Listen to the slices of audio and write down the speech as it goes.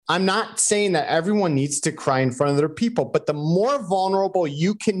I'm not saying that everyone needs to cry in front of their people, but the more vulnerable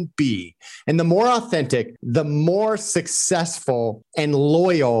you can be and the more authentic, the more successful and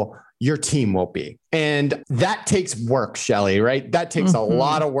loyal your team will be. And that takes work, Shelly, right? That takes a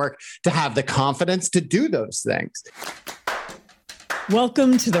lot of work to have the confidence to do those things.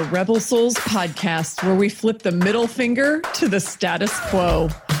 Welcome to the Rebel Souls podcast, where we flip the middle finger to the status quo.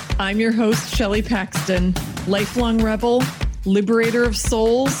 I'm your host, Shelly Paxton, lifelong rebel, liberator of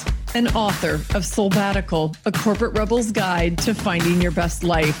souls, and author of Soulbatical, a corporate rebel's guide to finding your best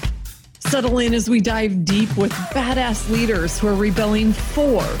life. Settle in as we dive deep with badass leaders who are rebelling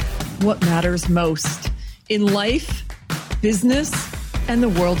for what matters most in life, business, and the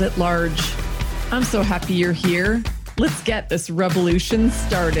world at large. I'm so happy you're here. Let's get this revolution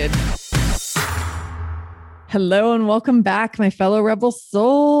started. Hello and welcome back, my fellow rebel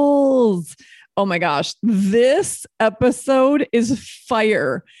souls. Oh my gosh, this episode is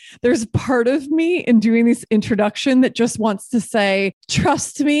fire. There's part of me in doing this introduction that just wants to say,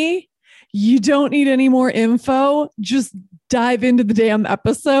 trust me, you don't need any more info. Just dive into the damn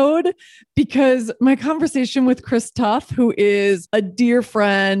episode, because my conversation with Tuff, who is a dear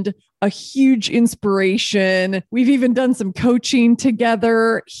friend, a huge inspiration. We've even done some coaching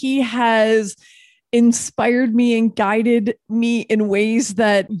together. He has inspired me and guided me in ways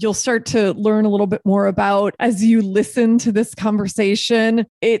that you'll start to learn a little bit more about as you listen to this conversation.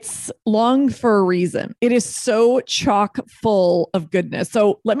 It's long for a reason. It is so chock full of goodness.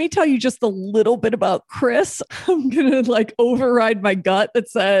 So let me tell you just a little bit about Chris. I'm going to override my gut that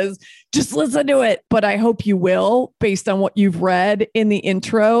says, just listen to it. But I hope you will, based on what you've read in the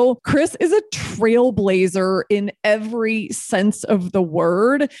intro. Chris is a trailblazer in every sense of the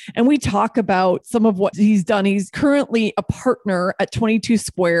word. And we talk about some of what he's done. He's currently a partner at 22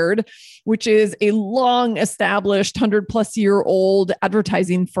 Squared, which is a long established 100-plus-year-old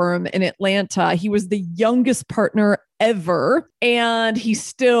advertising firm in Atlanta. He was the youngest partner ever, and he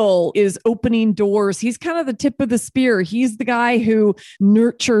still is opening doors. He's kind of the tip of the spear. He's the guy who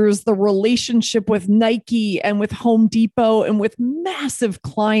nurtures the relationship with Nike and with Home Depot and with massive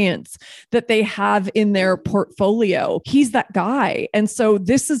clients that they have in their portfolio. He's that guy. And so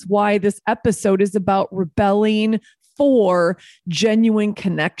this is why this episode is about rebelling for genuine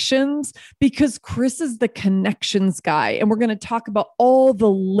connections, because Chris is the connections guy. And we're going to talk about all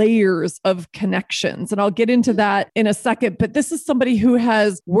the layers of connections. And I'll get into that in a second. But this is somebody who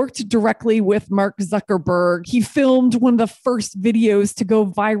has worked directly with Mark Zuckerberg. He filmed one of the first videos to go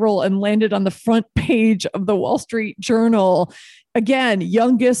viral and landed on the front page of the Wall Street Journal. Again,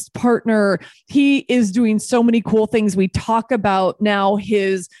 youngest partner. He is doing so many cool things. We talk about now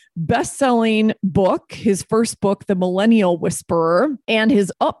his best-selling book, his first book, The Millennial Whisperer, and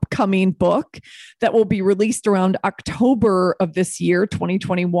his upcoming book that will be released around October of this year,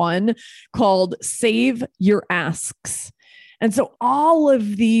 2021, called Save Your Asks. And so all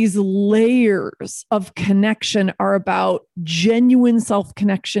of these layers of connection are about genuine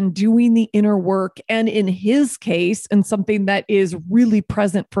self-connection, doing the inner work. And in his case, and something that is really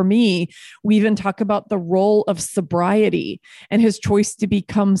present for me, we even talk about the role of sobriety and his choice to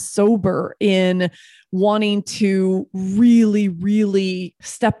become sober in wanting to really, really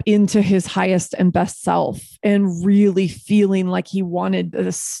step into his highest and best self and really feeling like he wanted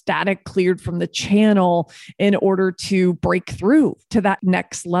the static cleared from the channel in order to break through to that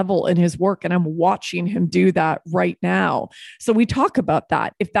next level in his work. And I'm watching him do that right now. So we talk about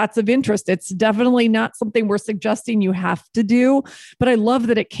that. If that's of interest, it's definitely not something we're suggesting you have to do, but I love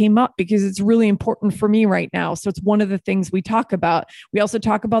that it came up because it's really important for me right now. So it's one of the things we talk about. We also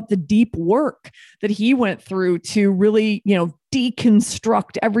talk about the deep work that he went through to really,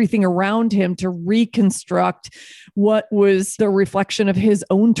 deconstruct everything around him to reconstruct what was the reflection of his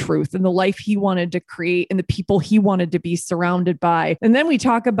own truth and the life he wanted to create and the people he wanted to be surrounded by. And then we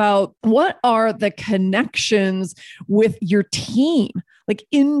talk about what are the connections with your team, like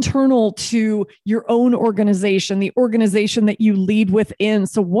internal to your own organization, the organization that you lead within.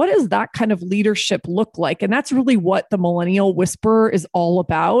 So what does that kind of leadership look like? And that's really what the Millennial Whisperer is all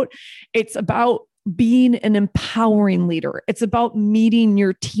about. It's about being an empowering leader. It's about meeting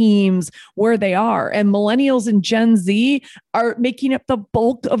your teams where they are. And millennials and Gen Z are making up the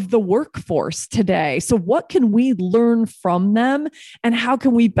bulk of the workforce today. So what can we learn from them and how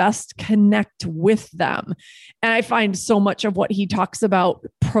can we best connect with them? And I find so much of what he talks about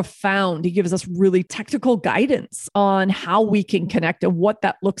profound. He gives us really technical guidance on how we can connect and what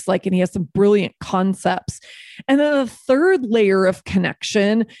that looks like. And he has some brilliant concepts. And then the third layer of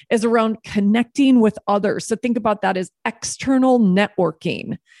connection is around connecting with others. So think about that as external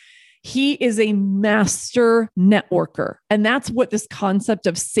networking. He is a master networker. And that's what this concept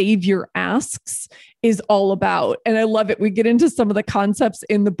of savior asks is all about. And I love it. We get into some of the concepts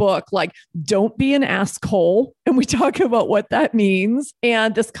in the book, like don't be an asshole. And we talk about what that means.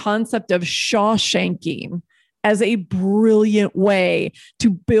 And this concept of Shawshanking as a brilliant way to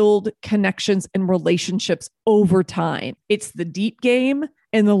build connections and relationships over time. It's the deep game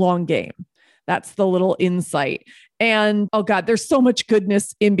and the long game. That's the little insight. And oh God, there's so much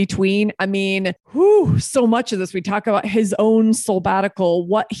goodness in between. I mean, so much of this. We talk about his own sabbatical,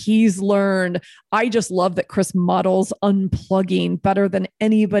 what he's learned. I just love that Chris models unplugging better than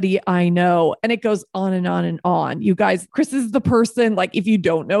anybody I know. And it goes on and on and on. You guys, Chris is the person, like if you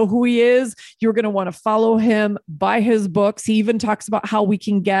don't know who he is, you're going to want to follow him, buy his books. He even talks about how we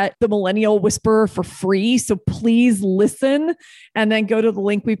can get The Millennial Whisperer for free. So please listen and then go to the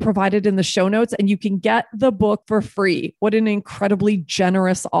link we provided in the show notes and you can get the book for free. What an incredibly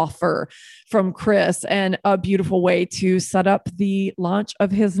generous offer from Chris and a beautiful way to set up the launch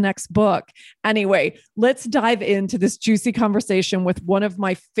of his next book. Anyway, let's dive into this juicy conversation with one of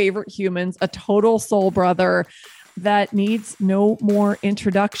my favorite humans, a total soul brother that needs no more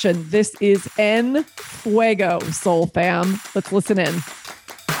introduction. This is En Fuego, Soul Fam. Let's listen in.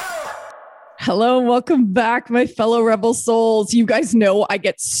 Hello and welcome back, my fellow Rebel Souls. You guys know I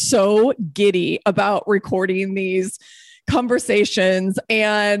get so giddy about recording these conversations.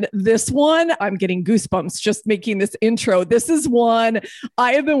 And this one, I'm getting goosebumps just making this intro. This is one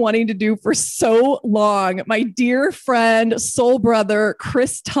I have been wanting to do for so long. My dear friend, soul brother,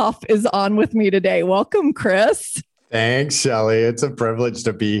 Chris Tuff is on with me today. Welcome, Chris. Thanks, Shelly. It's a privilege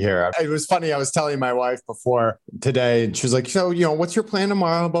to be here. It was funny. I was telling my wife before today, and she was like, so, what's your plan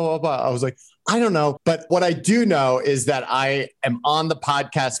tomorrow? Blah, blah, blah. I was like, I don't know. But what I do know is that I am on the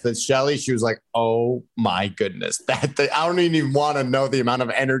podcast with Shelly. She was like, oh my goodness. I don't even want to know the amount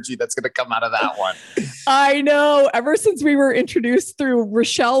of energy that's going to come out of that one. I know. Ever since we were introduced through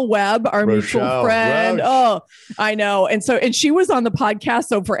Rochelle Webb, our mutual friend. Roche. Oh, I know. And she was on the podcast.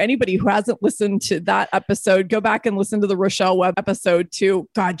 So for anybody who hasn't listened to that episode, go back and listen to the Rochelle Webb episode too.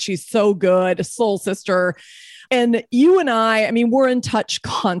 God, she's so good. A soul sister. And you and I mean, we're in touch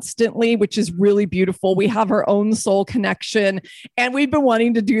constantly, which is really beautiful. We have our own soul connection and we've been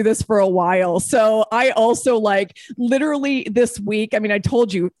wanting to do this for a while. So I also literally this week, I mean, I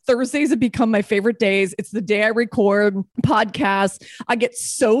told you Thursdays have become my favorite days. It's the day I record podcasts. I get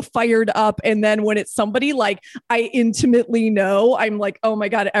so fired up. And then when it's somebody I intimately know, I'm like, oh my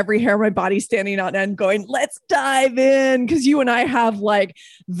God, every hair on my body standing on end going, let's dive in. Cause you and I have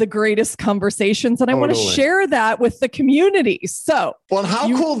the greatest conversations and I want to share that with the community. So, well,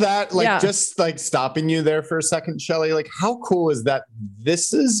 how cool that, just stopping you there for a second, Shelly, how cool is that?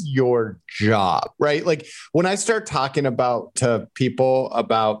 This is your job, right? When I start talking to people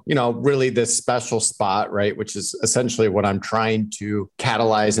about, really this special spot, right? Which is essentially what I'm trying to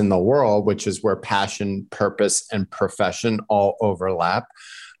catalyze in the world, which is where passion, purpose, and profession all overlap.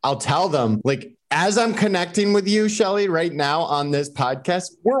 I'll tell them as I'm connecting with you, Shelly, right now on this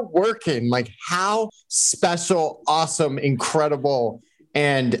podcast, we're working. How special, awesome, incredible,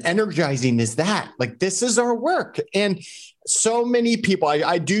 and energizing is that? This is our work. And so many people,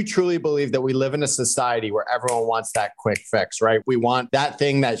 I do truly believe that we live in a society where everyone wants that quick fix, right? We want that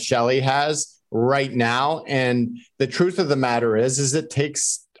thing that Shelly has right now. And the truth of the matter is it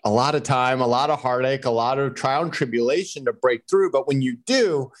takes a lot of time, a lot of heartache, a lot of trial and tribulation to break through. But when you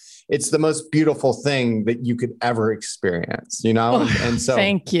do, it's the most beautiful thing that you could ever experience, And so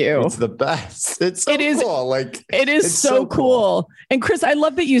thank you. It's the best. It's so cool. It is so cool. And Chris, I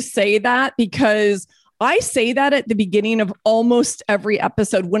love that you say that because I say that at the beginning of almost every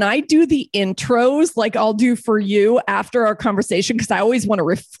episode. When I do the intros, I'll do for you after our conversation, because I always want to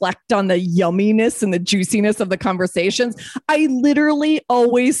reflect on the yumminess and the juiciness of the conversations. I literally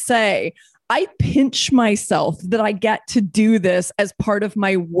always say, I pinch myself that I get to do this as part of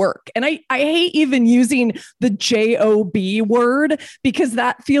my work. And I hate even using the job word because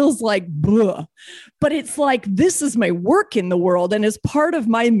that feels like bleh. But it's this is my work in the world. And as part of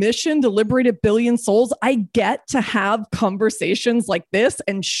my mission to liberate a billion souls, I get to have conversations like this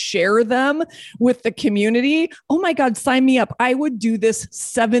and share them with the community. Oh my God, sign me up. I would do this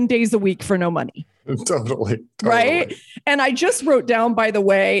 7 days a week for no money. Totally. Right. And I just wrote down, by the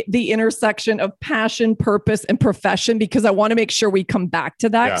way, the intersection of passion, purpose, and profession, because I want to make sure we come back to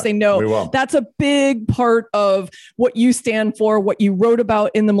that because I know that's a big part of what you stand for, what you wrote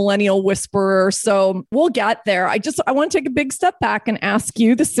about in The Millennial Whisperer. So we'll get there. I want to take a big step back and ask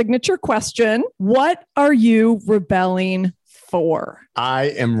you the signature question. What are you rebelling for? I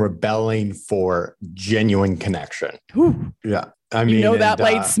am rebelling for genuine connection. Ooh. Yeah. I mean, that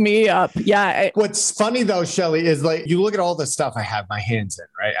lights me up. Yeah. What's funny though, Shelly, is like you look at all the stuff I have my hands in,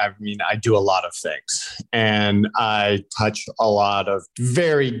 right? I mean, I do a lot of things and I touch a lot of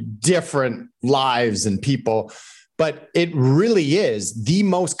very different lives and people, but it really is the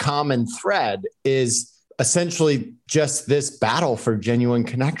most common thread is essentially just this battle for genuine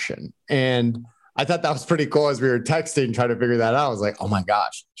connection. And I thought that was pretty cool as we were texting, trying to figure that out. I was like, oh my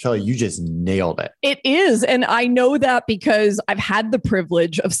gosh, Shelly, you just nailed it. It is. And I know that because I've had the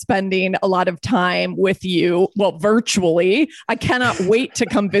privilege of spending a lot of time with you, well, virtually. I cannot wait to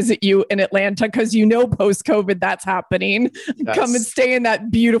come visit you in Atlanta because post-COVID, that's happening. Yes. Come and stay in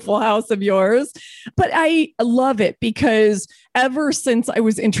that beautiful house of yours. But I love it because ever since I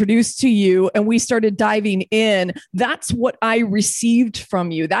was introduced to you and we started diving in, that's what I received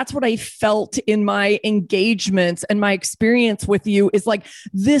from you. That's what I felt in my engagements and my experience with you is like,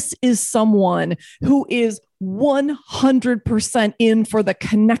 this is someone who is 100% in for the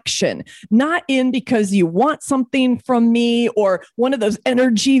connection, not in because you want something from me or one of those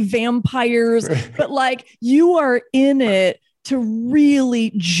energy vampires, but like you are in it to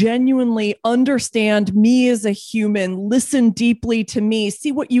really genuinely understand me as a human, listen deeply to me,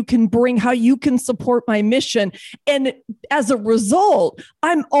 see what you can bring, how you can support my mission. And as a result,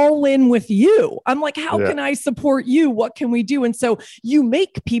 I'm all in with you. I'm like, how can I support you? What can we do? And so you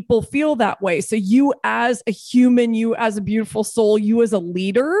make people feel that way. So you as a human, you as a beautiful soul, you as a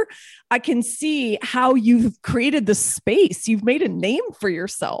leader, I can see how you've created the space. You've made a name for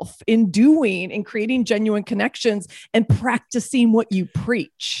yourself in doing and creating genuine connections and practicing what you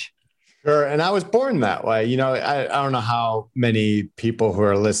preach. Sure. And I was born that way. I don't know how many people who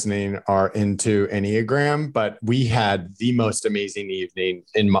are listening are into Enneagram, but we had the most amazing evening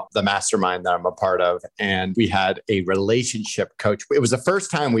in the mastermind that I'm a part of. And we had a relationship coach. It was the first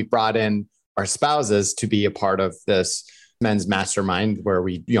time we brought in our spouses to be a part of this men's mastermind where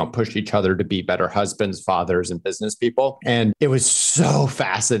we, push each other to be better husbands, fathers, and business people. And it was so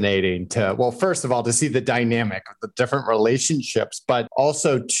fascinating first of all, to see the dynamic of the different relationships, but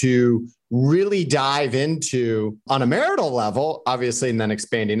also to really dive into on a marital level, obviously, and then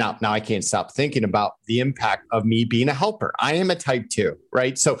expanding out. Now I can't stop thinking about the impact of me being a helper. I am a type 2,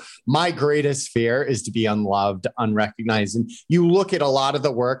 right? So my greatest fear is to be unloved, unrecognized. And you look at a lot of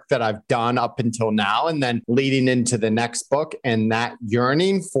the work that I've done up until now, and then leading into the next book and that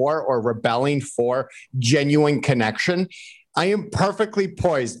yearning for or rebelling for genuine connection. I am perfectly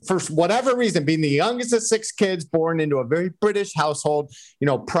poised for whatever reason, being the youngest of 6 kids, born into a very British household,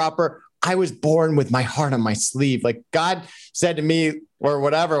 proper. I was born with my heart on my sleeve. Like God said to me or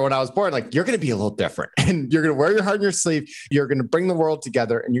whatever, when I was born, like, you're going to be a little different and you're going to wear your heart on your sleeve. You're going to bring the world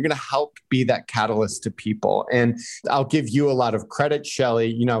together and you're going to help be that catalyst to people. And I'll give you a lot of credit,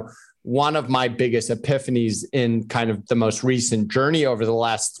 Shelly. One of my biggest epiphanies in kind of the most recent journey over the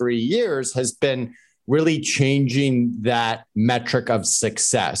last 3 years has been really changing that metric of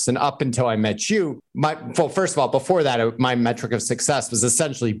success. And up until I met you, first of all, before that, my metric of success was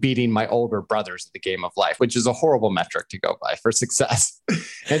essentially beating my older brothers at the game of life, which is a horrible metric to go by for success.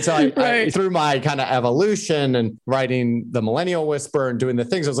 And so I through my kind of evolution and writing The Millennial Whisperer and doing the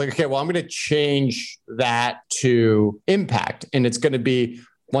things, I was like, okay, well, I'm going to change that to impact. And it's going to be,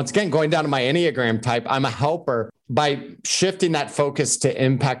 once again, going down to my Enneagram type, I'm a helper. By shifting that focus to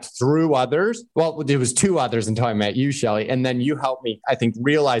impact through others. Well, it was 2 others until I met you, Shelly. And then you helped me, I think,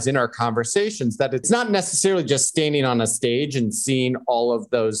 realize in our conversations that it's not necessarily just standing on a stage and seeing all of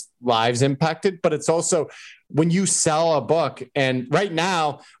those lives impacted, but it's also when you sell a book. And right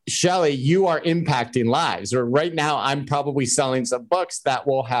now, Shelly, you are impacting lives. Or right now, I'm probably selling some books that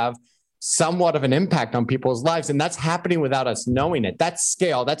will have somewhat of an impact on people's lives. And that's happening without us knowing it. That's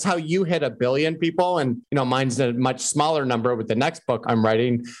scale. That's how you hit 1 billion people. And, mine's a much smaller number with the next book I'm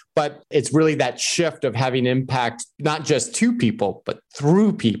writing, but it's really that shift of having impact, not just to people, but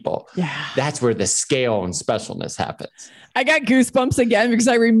through people. Yeah. That's where the scale and specialness happens. I got goosebumps again because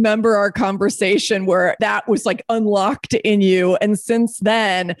I remember our conversation where that was like unlocked in you. And since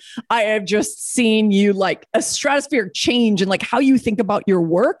then, I have just seen you like a stratospheric change in like how you think about your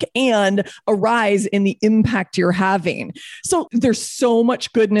work and a rise in the impact you're having. So there's so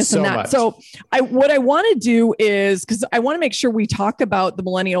much goodness in that. Much. So what I want to do is, because I want to make sure we talk about The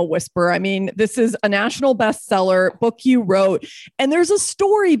Millennial Whisperer. I mean, this is a national bestseller book you wrote, and there's a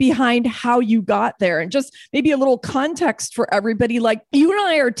story behind how you got there. And just maybe a little context for everybody. Like, you and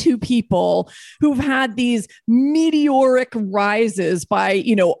I are two people who've had these meteoric rises by,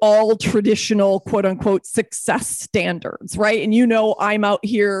 all traditional quote unquote success standards, right? And I'm out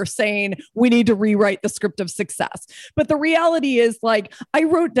here saying we need to rewrite the script of success. But the reality is, like, I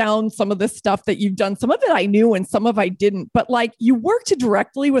wrote down some of the stuff that you've done. Some of it I knew and some of I didn't. But like, you worked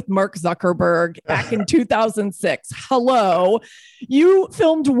directly with Mark Zuckerberg back in 2006. Hello. You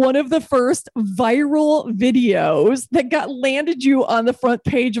filmed one of the first viral videos that landed you on the front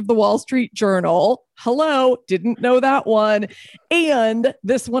page of the Wall Street Journal. Hello, didn't know that one. And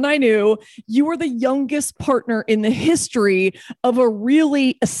this one I knew. You were the youngest partner in the history of a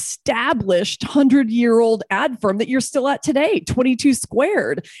really established 100-year-old ad firm that you're still at today, 22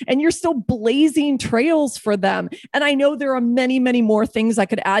 Squared, and you're still blazing trails for them. And I know there are many, many more things I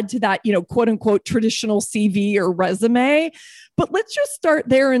could add to that, quote unquote, traditional CV or resume. But let's just start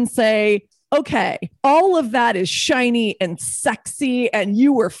there and say, okay, all of that is shiny and sexy, and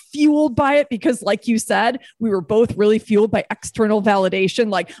you were fueled by it because, like you said, we were both really fueled by external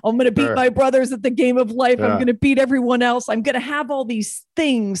validation. Like, I'm going to beat my brothers at the game of life. Yeah. I'm going to beat everyone else. I'm going to have all these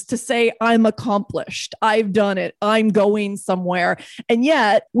things to say I'm accomplished. I've done it. I'm going somewhere. And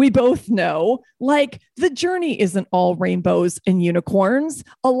yet we both know, like, the journey isn't all rainbows and unicorns.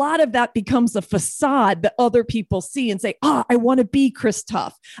 A lot of that becomes a facade that other people see and say, I want to be Chris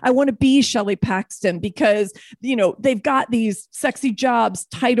Tuff. I want to be Shelley Paxton because, they've got these sexy jobs,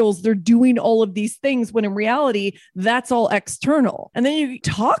 titles, they're doing all of these things when in reality, that's all external. And then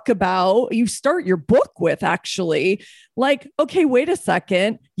you start your book with actually like, okay, wait a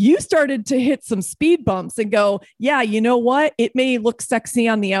second. You started to hit some speed bumps and go, yeah, you know what? It may look sexy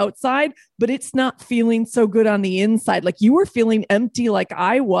on the outside, but it's not feeling so good on the inside. Like, you were feeling empty like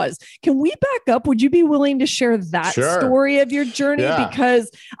I was. Can we back up? Would you be willing to share that story of your journey? Yeah. Because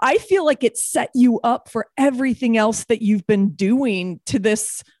I feel like it set you up for everything else that you've been doing to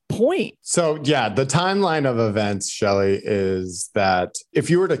this point. So yeah, the timeline of events, Shelley, is that if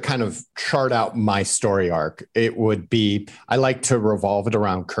you were to kind of chart out my story arc, it would be, I like to revolve it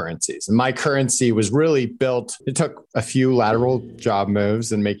around currencies. And my currency was really built, it took a few lateral job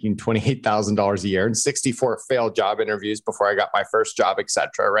moves and making $28,000 a year and 64 failed job interviews before I got my first job, et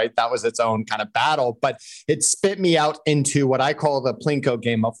cetera, right? That was its own kind of battle, but it spit me out into what I call the Plinko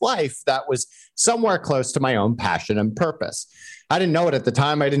game of life that was somewhere close to my own passion and purpose. I didn't know it at the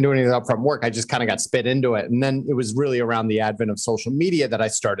time. I didn't do any upfront work. I just kind of got spit into it. And then it was really around the advent of social media that I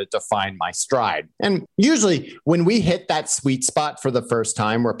started to find my stride. And usually when we hit that sweet spot for the first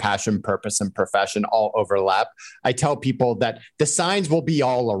time where passion, purpose, and profession all overlap, I tell people that the signs will be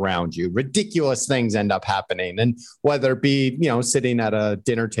all around you. Ridiculous things end up happening. And whether it be, sitting at a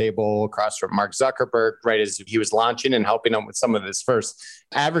dinner table across from Mark Zuckerberg, right as he was launching and helping him with some of his first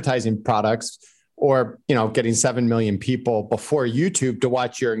advertising products, or, getting 7 million people before YouTube to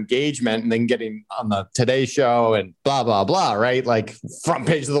watch your engagement and then getting on the Today Show and blah, blah, blah, right? Like front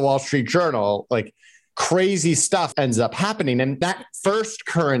page of the Wall Street Journal, like crazy stuff ends up happening. And that first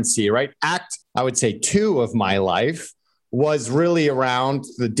currency, right? Act, I would say 2 of my life was really around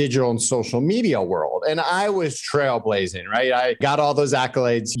the digital and social media world. And I was trailblazing, right? I got all those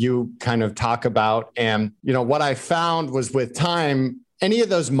accolades you kind of talk about. And, what I found was with time, any of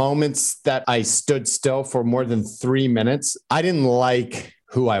those moments that I stood still for more than 3 minutes, I didn't like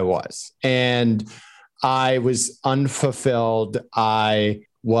who I was. And I was unfulfilled. I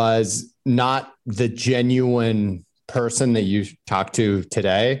was not the genuine person that you talk to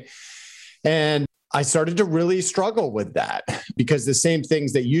today. And I started to really struggle with that because the same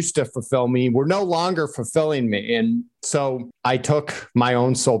things that used to fulfill me were no longer fulfilling me. And so I took my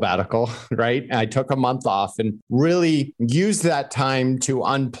own sabbatical, right? I took a month off and really used that time to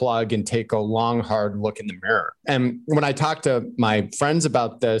unplug and take a long, hard look in the mirror. And when I talk to my friends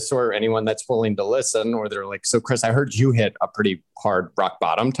about this, or anyone that's willing to listen, or they're like, so Chris, I heard you hit a pretty hard rock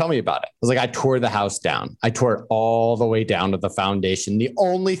bottom. Tell me about it. I was like, I tore the house down. I tore it all the way down to the foundation. The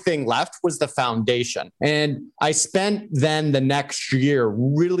only thing left was the foundation. And I spent then the next year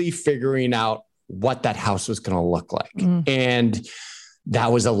really figuring out what that house was going to look like. And that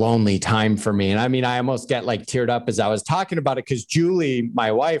was a lonely time for me. And I mean, I almost get like teared up as I was talking about it, because Julie,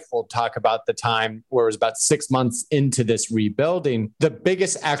 my wife, will talk about the time where it was about 6 months into this rebuilding. The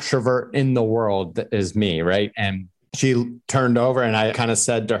biggest extrovert in the world is me, right? And she turned over and I kind of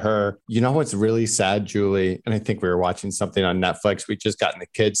said to her, you know what's really sad, Julie? And I think we were watching something on Netflix. We just gotten the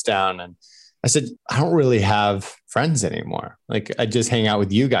kids down, and I said, I don't really have friends anymore. Like, I just hang out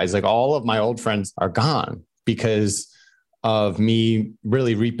with you guys. Like, all of my old friends are gone because of me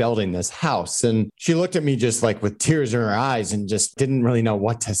really rebuilding this house. And she looked at me just like with tears in her eyes and just didn't really know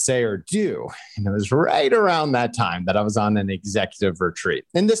what to say or do. And it was right around that time that I was on an executive retreat.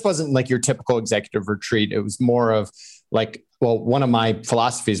 And this wasn't like your typical executive retreat. It was more of like, well, one of my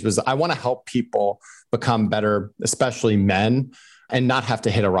philosophies was I want to help people become better, especially men, and not have to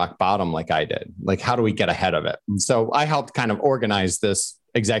hit a rock bottom like I did. Like, how do we get ahead of it? And so I helped kind of organize this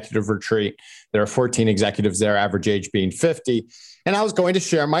executive retreat. There are 14 executives there, average age being 50. And I was going to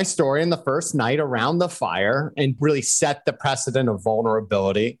share my story in the first night around the fire and really set the precedent of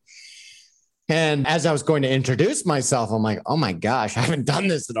vulnerability. And as I was going to introduce myself, I'm like, oh my gosh, I haven't done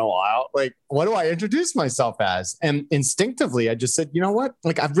this in a while. Like, what do I introduce myself as? And instinctively, I just said, you know what?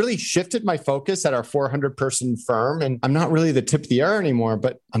 Like, I've really shifted my focus at our 400 person firm. And I'm not really the tip of the air anymore,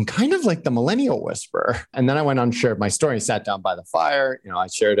 but I'm kind of like the millennial whisperer. And then I went on and shared my story, sat down by the fire. I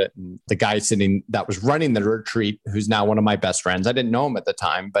shared it. And the guy sitting that was running the retreat, who's now one of my best friends. I didn't know him at the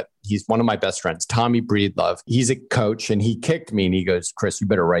time, but he's one of my best friends, Tommy Breedlove. He's a coach and he kicked me and he goes, Chris, you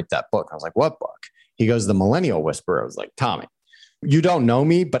better write that book. I was like, what book? He goes, The Millennial Whisperer. I was like, Tommy, you don't know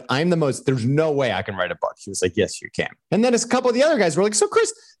me, but there's no way I can write a book. He was like, yes, you can. And then a couple of the other guys were like, so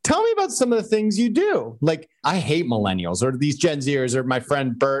Chris, tell me about some of the things you do. Like, I hate millennials or these Gen Zers, or my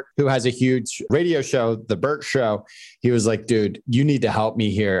friend Bert, who has a huge radio show, The Bert Show. He was like, dude, you need to help me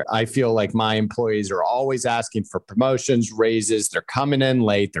here. I feel like my employees are always asking for promotions, raises. They're coming in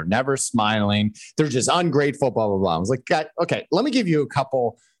late. They're never smiling. They're just ungrateful, blah, blah, blah. I was like, God, okay, let me give you a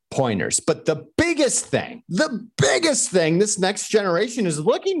couple pointers. But the biggest thing this next generation is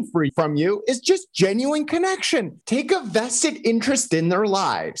looking for from you is just genuine connection. Take a vested interest in their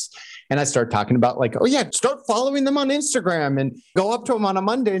lives. And I start talking about like, oh yeah, start following them on Instagram and go up to them on a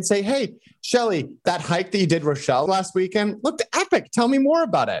Monday and say, hey, Shelly, that hike that you did Rochelle last weekend looked epic. Tell me more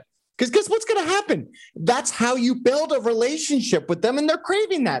about it. Because guess what's going to happen? That's how you build a relationship with them. And they're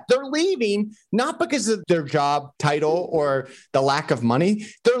craving that. They're leaving not because of their job title or the lack of money.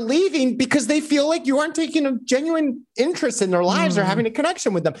 They're leaving because they feel like you aren't taking a genuine interest in their lives or having a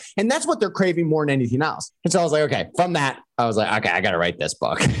connection with them. And that's what they're craving more than anything else. And so I was like, okay, from that, I was like, okay, I got to write this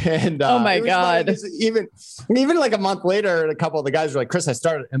book. And oh my God. Even like a month later, a couple of the guys were like, Chris, I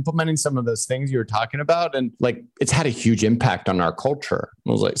started implementing some of those things you were talking about. And like, it's had a huge impact on our culture.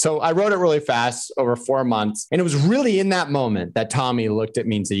 I was like, so I wrote it really fast over 4 months. And it was really in that moment that Tommy looked at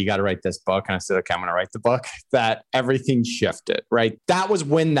me and said, you got to write this book. And I said, okay, I'm going to write the book. That everything shifted, right? That was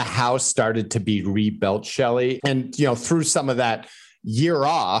when the house started to be rebuilt, Shelly. And, through some of that year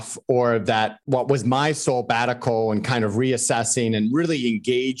off, or that what was my sabbatical, and kind of reassessing and really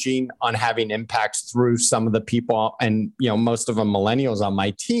engaging on having impacts through some of the people and, most of them millennials on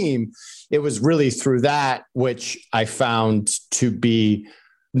my team, it was really through that, which I found to be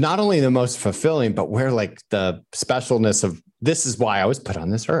not only the most fulfilling, but where like the specialness of this is why I was put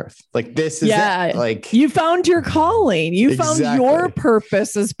on this earth. Like, this is it. Like, you found your calling. You found your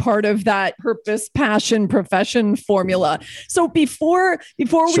purpose as part of that purpose, passion, profession formula. So before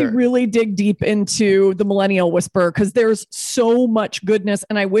we really dig deep into the Millennial Whisperer, because there's so much goodness,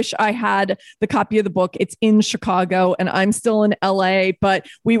 and I wish I had the copy of the book. It's in Chicago and I'm still in LA, but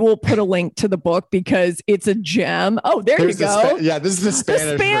we will put a link to the book because it's a gem. Oh, you go. This is the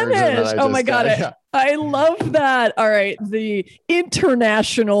Spanish. Version oh my God. Yeah. I love that. All right. The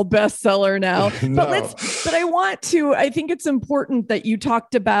international bestseller now. No. But I think it's important that you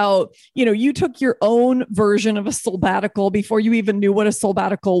talked about, you took your own version of a sabbatical before you even knew what a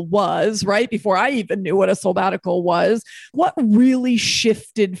sabbatical was, right? Before I even knew what a sabbatical was. What really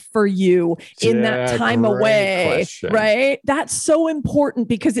shifted for you in that time away, question. Right? That's so important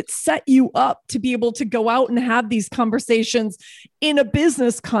because it set you up to be able to go out and have these conversations in a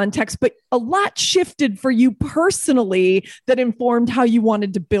business context, but a lot shifted for you personally that informed how you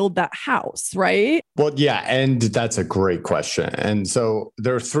wanted to build that house, right? Well, yeah. And that's a great question. And so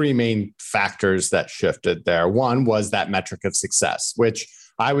there are three main factors that shifted there. One was that metric of success, which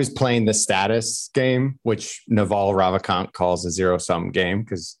I was playing the status game, which Naval Ravikant calls a zero-sum game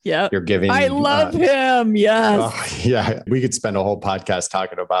because you're giving. I love him. Yes. Yeah. We could spend a whole podcast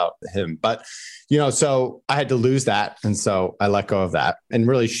talking about him. But, so I had to lose that. And so I let go of that and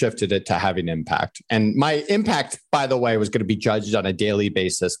really shifted it to having impact. And my impact, by the way, was going to be judged on a daily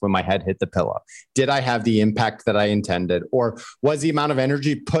basis when my head hit the pillow. Did I have the impact that I intended? Or was the amount of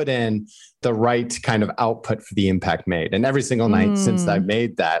energy put in the right kind of output for the impact made? And every single night since I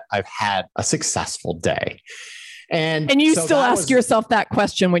made that, I've had a successful day. And you still ask yourself that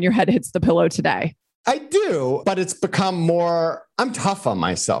question when your head hits the pillow today? I do, but it's become more, I'm tough on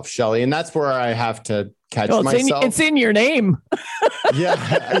myself, Shelly. And that's where I have to catch myself. It's in your name.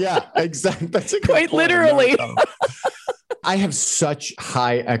 Yeah, exactly. That's quite literally. I have such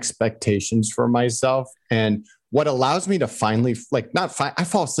high expectations for myself. And what allows me to finally, I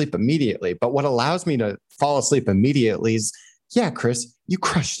fall asleep immediately, but what allows me to fall asleep immediately is, yeah, Chris, you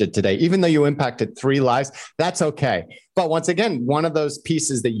crushed it today. Even though you impacted 3 lives, that's okay. But once again, one of those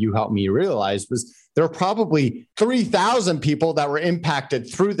pieces that you helped me realize was there were probably 3,000 people that were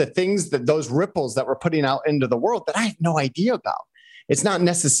impacted through the things that those ripples that we're putting out into the world that I have no idea about. It's not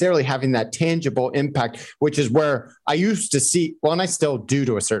necessarily having that tangible impact, which is where I used to see, well, and I still do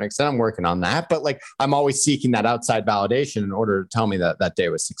to a certain extent. I'm working on that, but I'm always seeking that outside validation in order to tell me that that day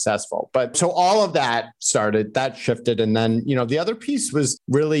was successful. But so all of that shifted. And then, the other piece was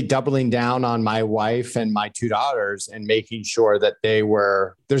really doubling down on my wife and my 2 daughters and making sure that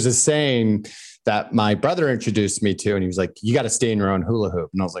there's a saying that my brother introduced me to. And he was like, you got to stay in your own hula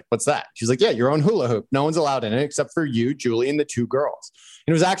hoop. And I was like, what's that? She's like, yeah, your own hula hoop. No one's allowed in it except for you, Julie, and the 2 girls.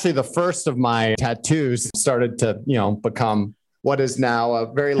 And it was actually the first of my tattoos started to, become what is now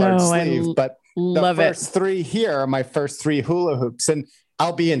a very large sleeve. But the first 3 here are my first 3 hula hoops. And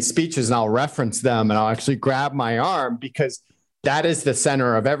I'll be in speeches and I'll reference them and I'll actually grab my arm because that is the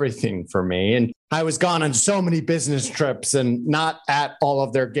center of everything for me. And I was gone on so many business trips and not at all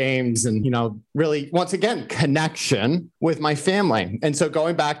of their games and, really, once again, connection with my family. And so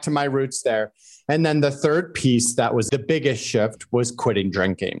going back to my roots there. And then the third piece that was the biggest shift was quitting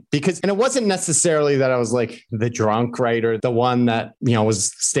drinking and it wasn't necessarily that I was like the drunk, right? Or the one that,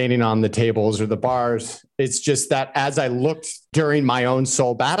 was standing on the tables or the bars. It's just that as I looked during my own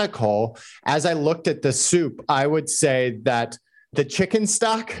sabbatical, as I looked at the soup, I would say that the chicken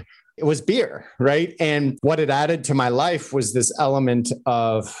stock, it was beer, right? And what it added to my life was this element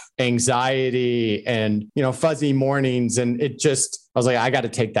of anxiety and, fuzzy mornings. And I was like, I got to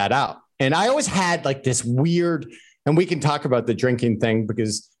take that out. And I always had this weird, and we can talk about the drinking thing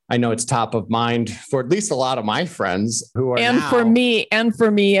because I know it's top of mind for at least a lot of my friends who are for me,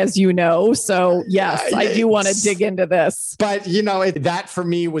 as you know. So yes, I do want to dig into this. But that for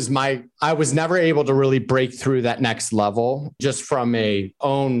me was I was never able to really break through that next level just from a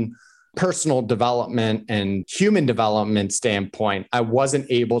own personal development and human development standpoint. I wasn't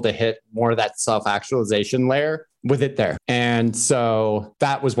able to hit more of that self-actualization layer with it there. And so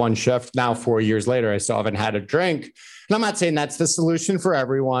that was one shift. Now, 4 years later, I still haven't had a drink. And I'm not saying that's the solution for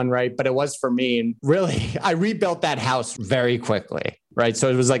everyone, right? But it was for me. And really, I rebuilt that house very quickly, right? So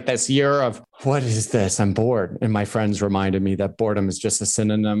it was like this year of, what is this? I'm bored. And my friends reminded me that boredom is just a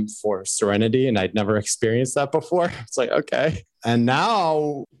synonym for serenity. And I'd never experienced that before. It's like, okay. And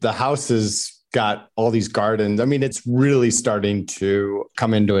now the house has got all these gardens. I mean, it's really starting to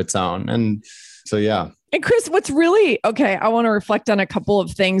come into its own. And so, yeah. And Chris, what's really, okay, I want to reflect on a couple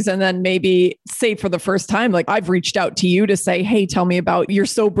of things and then maybe say for the first time, I've reached out to you to say, hey, tell me about your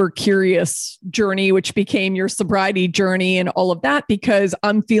sober curious journey, which became your sobriety journey and all of that, because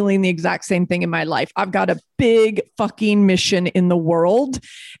I'm feeling the exact same thing in my life. I've got a big fucking mission in the world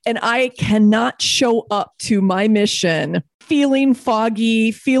and I cannot show up to my mission feeling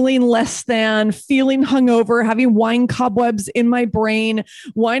foggy, feeling less than, feeling hungover, having wine cobwebs in my brain.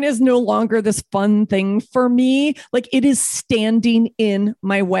 Wine is no longer this fun thing for me. It is standing in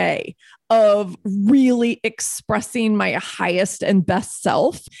my way of really expressing my highest and best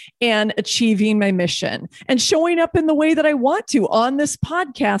self and achieving my mission and showing up in the way that I want to on this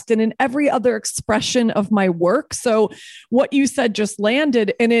podcast and in every other expression of my work. So what you said just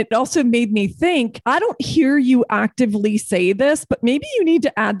landed. And it also made me think, I don't hear you actively say this, but maybe you need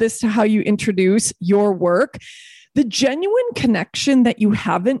to add this to how you introduce your work. The genuine connection that you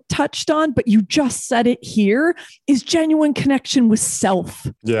haven't touched on, but you just said it here, is genuine connection with self.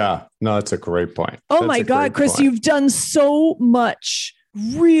 Yeah, no, that's a great point. Oh my God, Chris, you've done so much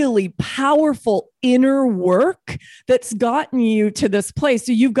really powerful inner work that's gotten you to this place.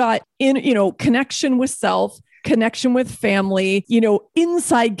 So you've got connection with self, connection with family,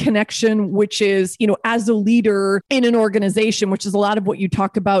 inside connection, which is, as a leader in an organization, which is a lot of what you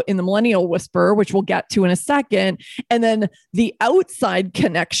talk about in the Millennial Whisperer, which we'll get to in a second. And then the outside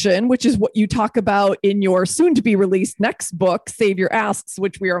connection, which is what you talk about in your soon to be released next book, Save Your Asks,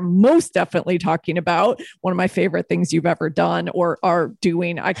 which we are most definitely talking about. One of my favorite things you've ever done or are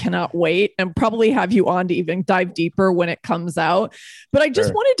doing. I cannot wait and probably have you on to even dive deeper when it comes out. But I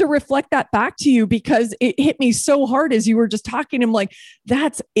just wanted to reflect that back to you because it hit me so hard as you were just talking. I'm like,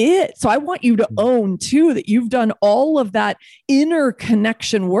 that's it. So I want you to own too, that you've done all of that inner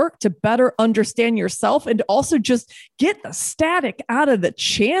connection work to better understand yourself and to also just get the static out of the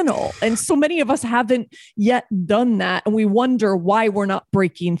channel. And so many of us haven't yet done that. And we wonder why we're not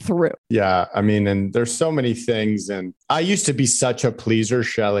breaking through. Yeah. I mean, and there's so many things. And I used to be such a pleaser,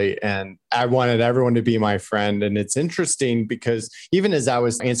 Shelley, and I wanted everyone to be my friend. And it's interesting because even as I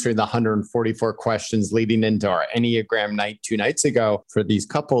was answering the 144 questions leading into our Enneagram night 2 nights ago for these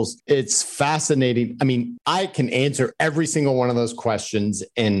couples, it's fascinating. I mean, I can answer every single one of those questions.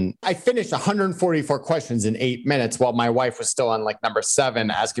 And I finished 144 questions in 8 minutes while my wife was still on like number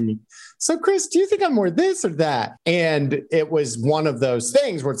 7 asking me, so Chris, do you think I'm more this or that? And it was one of those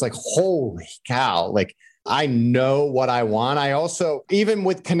things where it's like, holy cow, like, I know what I want. I also, even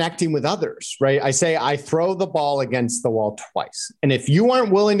with connecting with others, right? I say I throw the ball against the wall twice. And if you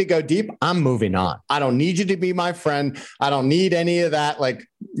aren't willing to go deep, I'm moving on. I don't need you to be my friend. I don't need any of that, like,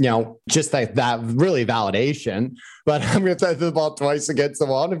 just like that really validation. But I'm going to throw the ball twice against the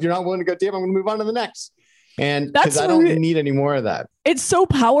wall. And if you're not willing to go deep, I'm going to move on to the next. And because I don't need any more of that. It's so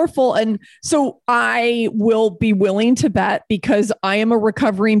powerful. And so I will be willing to bet, because I am a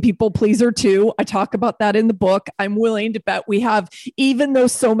recovering people pleaser too. I talk about that in the book. I'm willing to bet we have, even though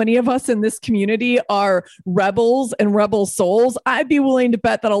so many of us in this community are rebels and rebel souls, I'd be willing to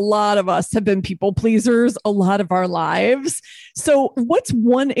bet that a lot of us have been people pleasers a lot of our lives. So what's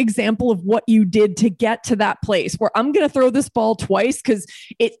one example of what you did to get to that place where I'm going to throw this ball twice? Because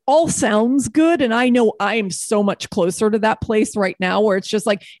it all sounds good. And I know I am so much closer to that place right now, where it's just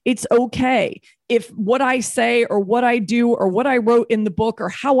like, it's okay if what I say or what I do or what I wrote in the book or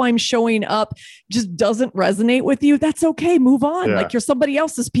how I'm showing up just doesn't resonate with you. That's okay. Move on. Yeah. Like, you're somebody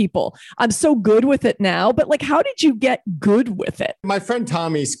else's people. I'm so good with it now, but like, how did you get good with it? My friend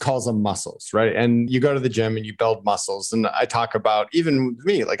Tommy calls them muscles, right? And you go to the gym and you build muscles. And I talk about, even with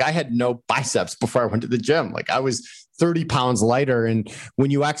me, like I had no biceps before I went to the gym. Like I was 30 pounds lighter. And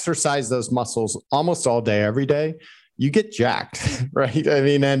when you exercise those muscles almost all day, every day, you get jacked, right? I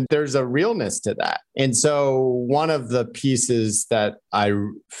mean, and there's a realness to that. And so one of the pieces that I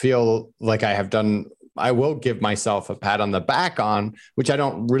feel like I have done, I will give myself a pat on the back on, which I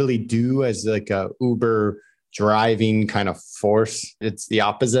don't really do as like a Uber driving kind of force. It's the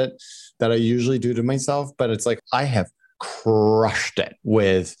opposite that I usually do to myself, but it's like, I have crushed it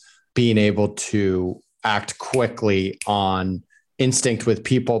with being able to act quickly on instinct with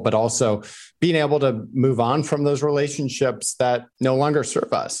people, but also being able to move on from those relationships that no longer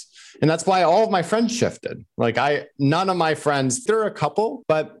serve us. And that's why all of my friends shifted. Like none of my friends, there are a couple,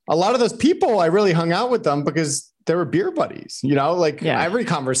 but a lot of those people, I really hung out with them because they were beer buddies, every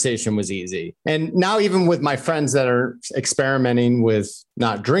conversation was easy. And now even with my friends that are experimenting with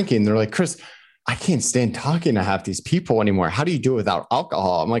not drinking, they're like, Chris, I can't stand talking to half these people anymore. How do you do it without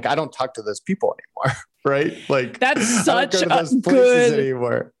alcohol? I'm like, I don't talk to those people anymore. Right? Like that's such a good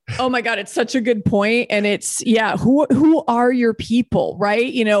anymore. Oh my God, it's such a good point. And it's, who are your people,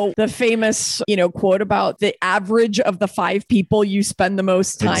 right? The famous, quote about the average of the 5 people you spend the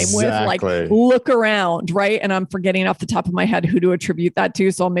most time with, like look around, right? And I'm forgetting off the top of my head who to attribute that to.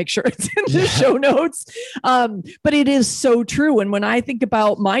 So I'll make sure it's in the show notes. But it is so true. And when I think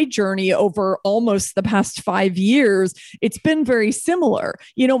about my journey over almost the past 5 years, it's been very similar.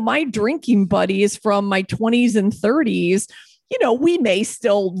 My drinking buddies from my 20s and 30s, we may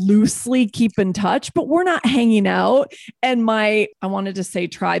still loosely keep in touch, but we're not hanging out. And I wanted to say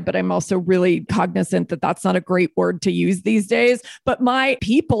tribe, but I'm also really cognizant that that's not a great word to use these days. But my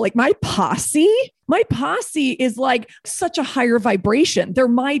people, like my posse is like such a higher vibration. They're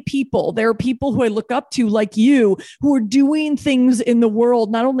my people. They're people who I look up to, like you, who are doing things in the world,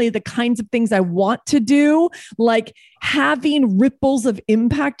 not only the kinds of things I want to do, like having ripples of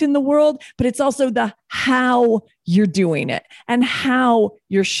impact in the world, but it's also the how you're doing it and how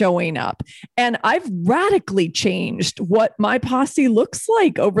you're showing up. And I've radically changed what my posse looks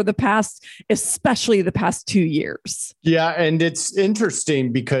like over especially the past 2 years. Yeah. And it's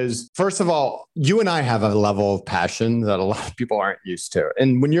interesting because, first of all, you and I have a level of passion that a lot of people aren't used to.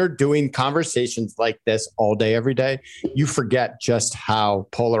 And when you're doing conversations like this all day, every day, you forget just how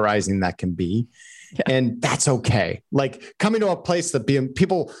polarizing that can be. Yeah. And that's okay. Like coming to a place that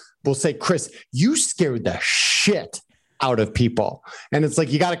people will say, Chris, you scared the shit out of people. And it's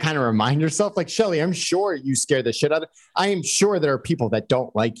like, you got to kind of remind yourself, like, Shelley, I'm sure you scare the shit out of, I am sure there are people that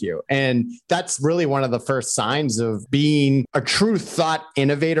don't like you. And that's really one of the first signs of being a true thought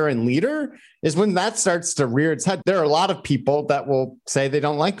innovator and leader is when that starts to rear its head. There are a lot of people that will say they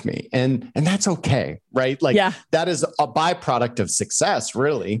don't like me, and that's okay, right? Like that is a byproduct of success,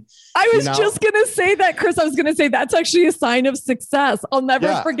 really. I was just going to say that, Chris. I was going to say that's actually a sign of success. I'll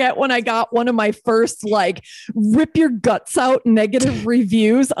never forget when I got one of my first like rip your guts out negative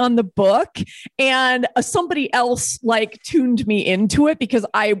reviews on the book, and somebody else like tuned me into it because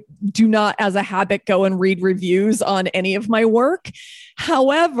I do not as a habit go and read reviews on any of my work.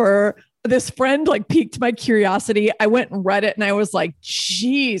 However, this friend like piqued my curiosity. I went and read it and I was like,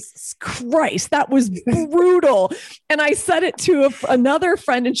 Jesus Christ, that was brutal. And I said it to another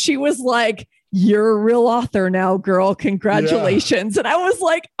friend and she was like, you're a real author now, girl. Congratulations. Yeah. And I was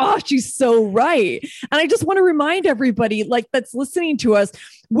like, oh, she's so right. And I just want to remind everybody like that's listening to us,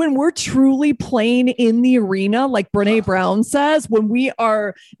 when we're truly playing in the arena, like Brene Brown says, when we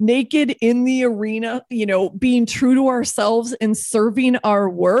are naked in the arena, you know, being true to ourselves and serving our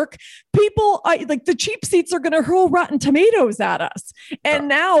work, people like the cheap seats are going to hurl rotten tomatoes at us. And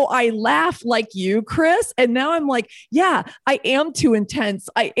now I laugh like you, Chris. And now I'm like, yeah, I am too intense.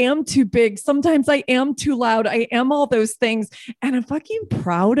 I am too big. Sometimes I am too loud. I am all those things. And I'm fucking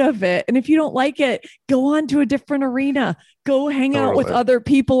proud of it. And if you don't like it, go on to a different arena. Go hang out with other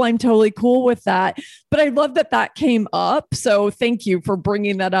people. I'm totally cool with that. But I love that that came up. So thank you for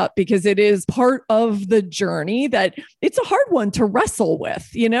bringing that up because it is part of the journey that it's a hard one to wrestle with.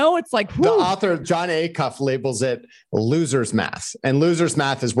 You know, it's like the author, John Acuff, labels it loser's math. And loser's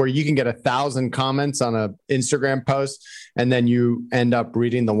math is where you can get 1,000 comments on an Instagram post and then you end up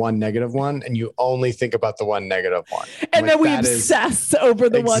reading the one negative one and you only think about the one negative one. And then we obsess over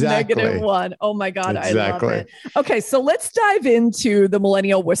the one negative one. Oh my God. Exactly. I love it. Okay. So let's dive into the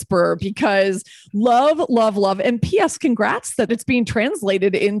Millennial Whisperer because love. And P.S. congrats that it's being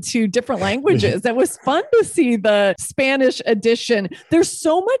translated into different languages. It was fun to see the Spanish edition. There's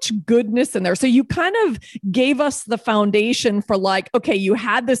so much goodness in there. So you kind of gave us the foundation for like, okay, you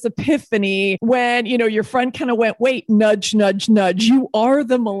had this epiphany when, you know, your friend kind of went, wait, nudge, nudge, nudge. You are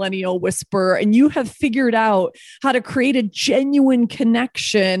the Millennial Whisperer and you have figured out how to create a genuine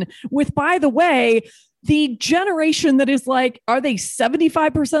connection with, by the way, the generation that is like, are they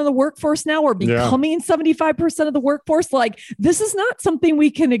 75% of the workforce now or becoming 75% of the workforce? Like, this is not something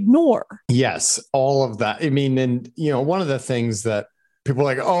we can ignore. Yes, all of that. I mean, and, you know, one of the things that people are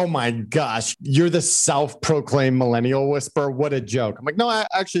like, oh my gosh, you're the self-proclaimed millennial whisperer. What a joke. I'm like, no,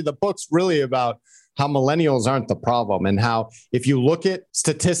 actually, the book's really about how millennials aren't the problem and how if you look at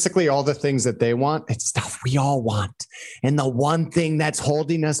statistically all the things that they want, it's stuff we all want. And the one thing that's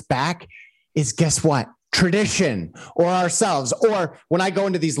holding us back is guess what? Tradition or ourselves. Or when I go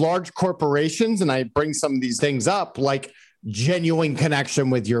into these large corporations and I bring some of these things up, like genuine connection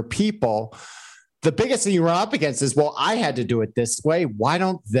with your people, the biggest thing you run up against is, well, I had to do it this way. Why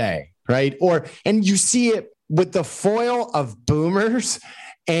don't they? Right. And you see it with the foil of boomers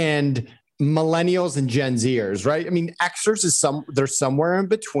and millennials and Gen Zers, right? I mean, Xers they're somewhere in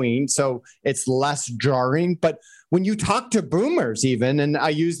between. So it's less jarring, but when you talk to boomers even, and I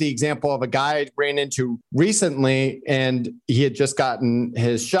use the example of a guy I ran into recently and he had just gotten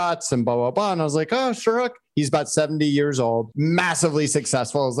his shots and blah, blah, blah. And I was like, oh, sure. He's about 70 years old, massively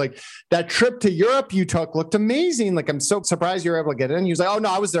successful. I was like, that trip to Europe you took looked amazing. Like, I'm so surprised you were able to get in. He was like, oh no,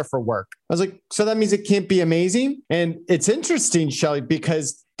 I was there for work. I was like, so that means it can't be amazing. And it's interesting, Shelly,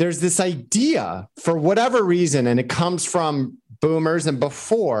 because there's this idea for whatever reason, and it comes from boomers and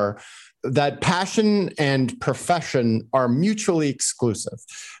before, that passion and profession are mutually exclusive,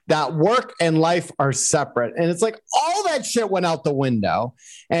 that work and life are separate. And it's like all that shit went out the window.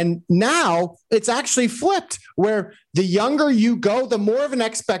 And now it's actually flipped where the younger you go, the more of an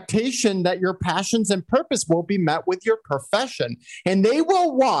expectation that your passions and purpose will be met with your profession. And they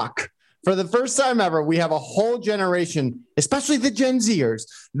will walk. For the first time ever, we have a whole generation, especially the Gen Zers,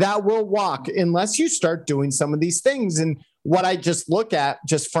 that will walk unless you start doing some of these things. And what I just look at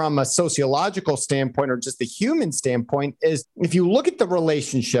just from a sociological standpoint or just the human standpoint is if you look at the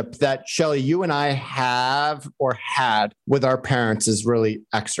relationship that Shelly, you and I have or had with our parents is really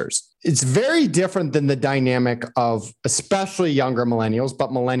Xers. It's very different than the dynamic of especially younger millennials, but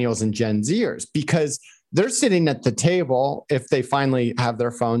millennials and Gen Zers, because they're sitting at the table if they finally have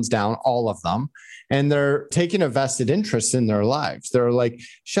their phones down, all of them, and they're taking a vested interest in their lives. They're like,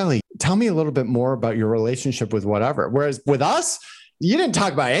 Shelly, tell me a little bit more about your relationship with whatever. Whereas with us, you didn't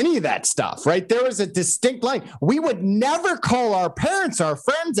talk about any of that stuff, right? There was a distinct line. We would never call our parents our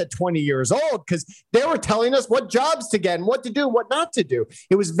friends at 20 years old because they were telling us what jobs to get and what to do, what not to do.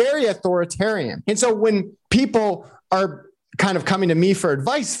 It was very authoritarian. And so when people are kind of coming to me for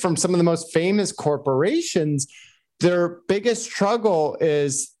advice from some of the most famous corporations, their biggest struggle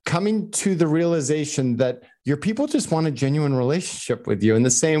is coming to the realization that your people just want a genuine relationship with you in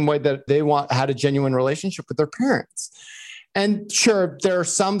the same way that they had a genuine relationship with their parents. And sure, there are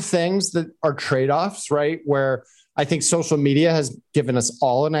some things that are trade-offs, right? Where I think social media has given us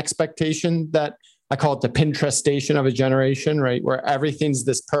all an expectation that I call it the Pinterest station of a generation, right? Where everything's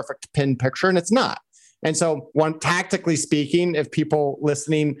this perfect pin picture and it's not. And so tactically speaking, if people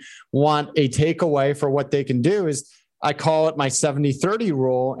listening want a takeaway for what they can do is I call it my 70-30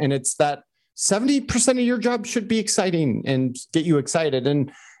 rule. And it's that 70% of your job should be exciting and get you excited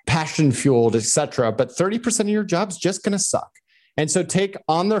and passion fueled, et cetera. But 30% of your job's just going to suck. And so take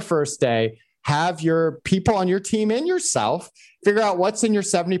on their first day, have your people on your team and yourself figure out what's in your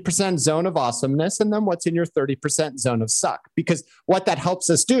 70% zone of awesomeness and then what's in your 30% zone of suck. Because what that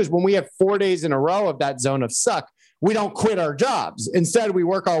helps us do is when we have 4 days in a row of that zone of suck, we don't quit our jobs. Instead, we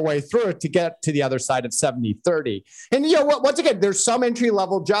work our way through it to get to the other side of 70-30. And once again, there's some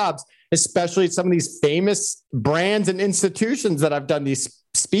entry-level jobs, especially some of these famous brands and institutions that I've done these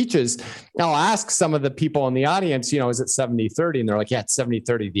speeches. I'll ask some of the people in the audience, is it 70-30? And they're like, yeah, it's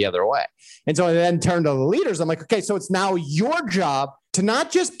 70-30 the other way. And so I then turn to the leaders. I'm like, okay, so it's now your job to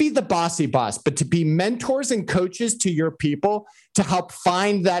not just be the bossy boss, but to be mentors and coaches to your people to help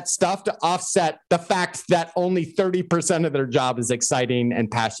find that stuff to offset the fact that only 30% of their job is exciting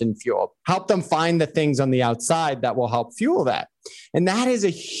and passion fueled. Help them find the things on the outside that will help fuel that. And that is a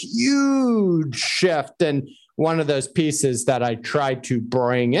huge shift. And one of those pieces that I try to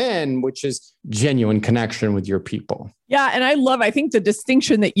bring in, which is genuine connection with your people. Yeah. And I think the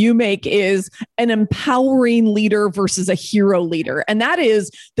distinction that you make is an empowering leader versus a hero leader. And that is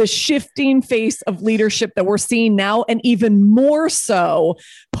the shifting face of leadership that we're seeing now, and even more so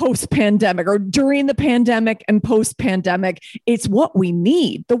post-pandemic or during the pandemic and post-pandemic. It's what we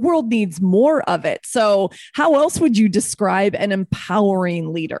need. The world needs more of it. So how else would you describe an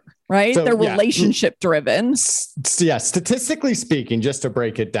empowering leader? Right? So, they're relationship driven. Yeah. Statistically speaking, just to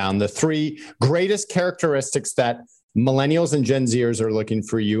break it down, the three greatest characteristics that millennials and Gen Zers are looking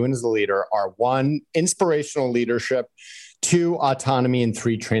for you as a leader are: 1, inspirational leadership; 2, autonomy; and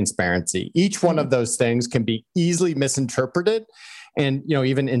 3, transparency. Each one of those things can be easily misinterpreted. And,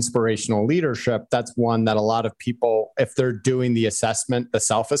 even inspirational leadership, that's one that a lot of people, if they're doing the assessment, the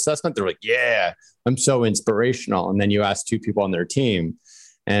self-assessment, they're like, yeah, I'm so inspirational. And then you ask 2 people on their team,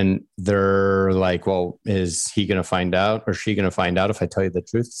 and they're like, well, is he going to find out or she going to find out if I tell you the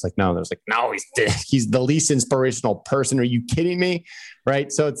truth? It's like, no, there's like, no, he's the least inspirational person. Are you kidding me?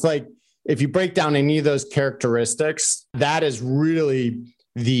 Right. So it's like, if you break down any of those characteristics, that is really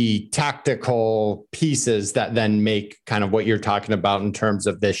the tactical pieces that then make kind of what you're talking about in terms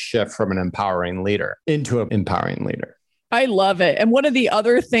of this shift from an empowering leader into an empowering leader. I love it. And one of the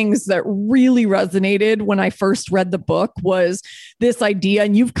other things that really resonated when I first read the book was this idea,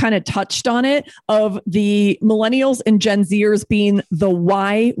 and you've kind of touched on it, of the millennials and Gen Zers being the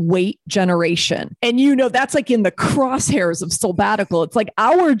why wait generation. And that's like in the crosshairs of sabbatical. It's like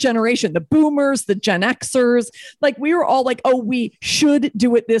our generation, the boomers, the Gen Xers, like we were all like, oh, we should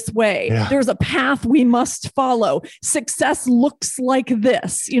do it this way. Yeah. There's a path we must follow. Success looks like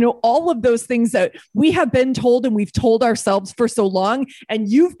this, all of those things that we have been told and we've told ourselves for so long. And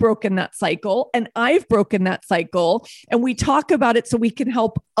you've broken that cycle and I've broken that cycle. And we talk about it so we can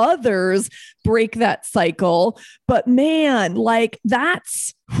help others break that cycle. But man,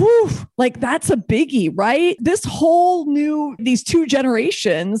 that's a biggie, right? These 2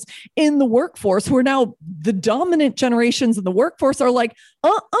 generations in the workforce who are now the dominant generations in the workforce are like,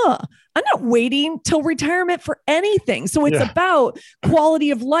 I'm not waiting till retirement for anything. So it's about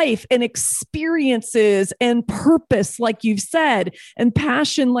quality of life and experiences and purpose, like you've said, and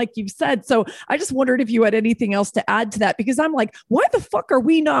passion, like you've said. So I just wondered if you had anything else to add to that, because I'm like, why the fuck are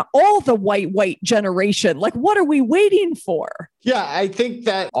we not all the white generation? Like, what are we waiting for? Yeah, I think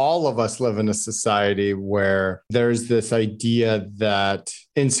that all of us live in a society where there's this idea that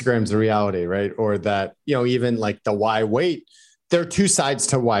Instagram's the reality, right? Or that, even like the why wait, there are 2 sides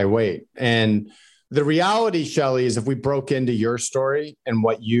to why wait. And the reality, Shelley, is if we broke into your story and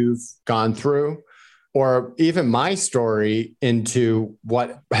what you've gone through, or even my story into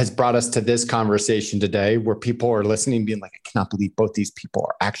what has brought us to this conversation today, where people are listening, being like, I cannot believe both these people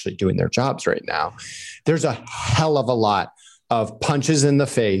are actually doing their jobs right now. There's a hell of a lot of punches in the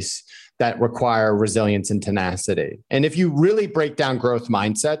face that require resilience and tenacity. And if you really break down growth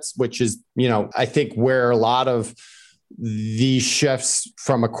mindsets, which is, I think where a lot of these shifts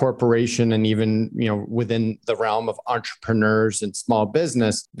from a corporation and even, within the realm of entrepreneurs and small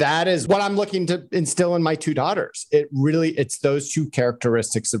business, that is what I'm looking to instill in my 2 daughters. It's those 2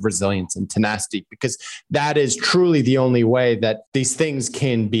 characteristics of resilience and tenacity, because that is truly the only way that these things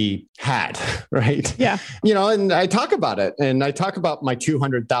can be had, right? Yeah. And I talk about it, and I talk about my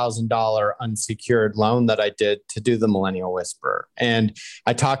 $200,000 unsecured loan that I did to do the Millennial Whisperer. And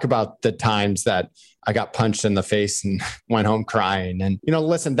I talk about the times that I got punched in the face and went home crying. And,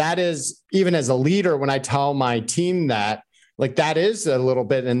 listen, that is, even as a leader, when I tell my team that, Like that is a little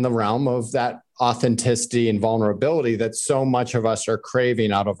bit in the realm of that authenticity and vulnerability that so much of us are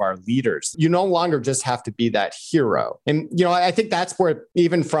craving out of our leaders. You no longer just have to be that hero. And, I think that's where,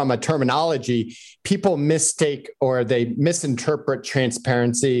 even from a terminology, people mistake or they misinterpret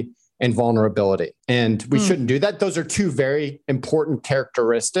transparency and vulnerability. And we shouldn't do that. Those are two very important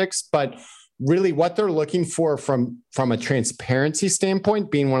characteristics, but really what they're looking for from a transparency standpoint,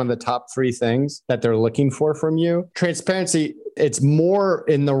 being one of the top three things that they're looking for from you. Transparency, it's more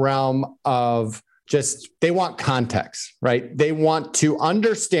in the realm of just, they want context, right? They want to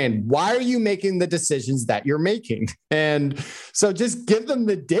understand, why are you making the decisions that you're making? And so just give them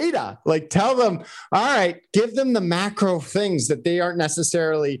the data, like tell them, all right, give them the macro things that they aren't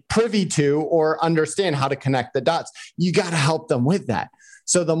necessarily privy to or understand how to connect the dots. You got to help them with that.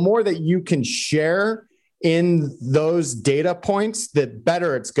 So the more that you can share in those data points, the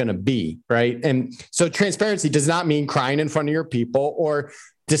better it's going to be, right? And so transparency does not mean crying in front of your people or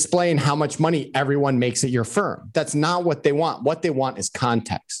displaying how much money everyone makes at your firm. That's not what they want. What they want is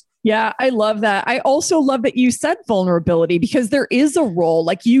context. Yeah, I love that. I also love that you said vulnerability, because there is a role,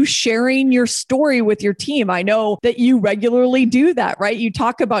 like you sharing your story with your team. I know that you regularly do that, right? You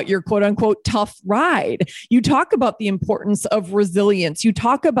talk about your quote unquote tough ride. You talk about the importance of resilience. You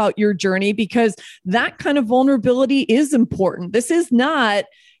talk about your journey, because that kind of vulnerability is important. This is not,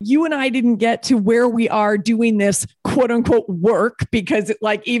 you and I didn't get to where we are doing this quote unquote work, because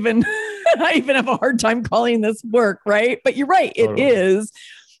I even have a hard time calling this work, right? But you're right, it is.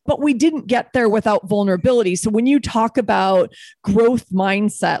 But we didn't get there without vulnerability. So when you talk about growth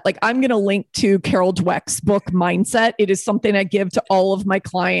mindset, like I'm going to link to Carol Dweck's book, Mindset. It is something I give to all of my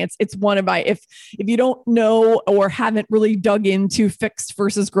clients. It's one of my, if you don't know or haven't really dug into fixed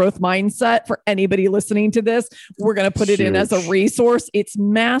versus growth mindset, for anybody listening to this, we're going to put it in as a resource. It's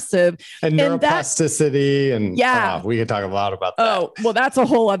massive. And neuroplasticity and yeah, we could talk a lot about that. Oh, well, that's a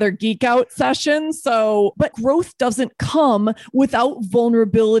whole other geek out session. So, but growth doesn't come without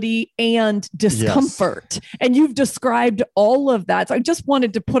vulnerability and discomfort. Yes. And you've described all of that. So I just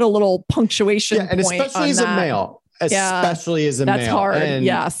wanted to put a little punctuation point and especially as a male. Especially as a male. That's hard.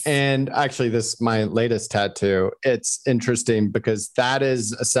 Yes. And actually this, my latest tattoo, it's interesting because that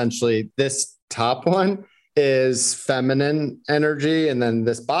is essentially, this top one is feminine energy. And then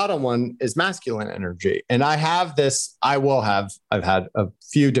this bottom one is masculine energy. And I've had a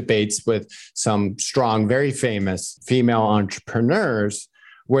few debates with some strong, very famous female entrepreneurs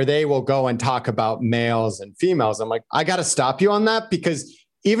where they will go and talk about males and females. I'm like, I got to stop you on that, because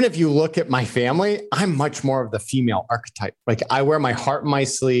even if you look at my family, I'm much more of the female archetype. Like I wear my heart in my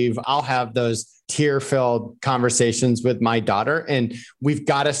sleeve. I'll have those tear-filled conversations with my daughter, and we've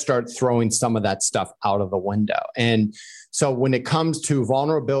got to start throwing some of that stuff out of the window. And so when it comes to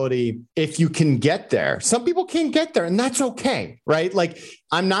vulnerability, if you can get there, some people can't get there, and that's okay, right? Like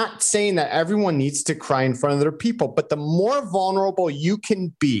I'm not saying that everyone needs to cry in front of their people, but the more vulnerable you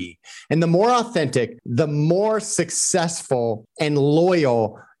can be and the more authentic, the more successful and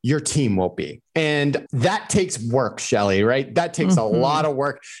loyal your team will be. And that takes work, Shelley, right? That takes a lot of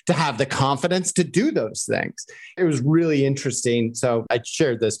work to have the confidence to do those things. It was really interesting. So I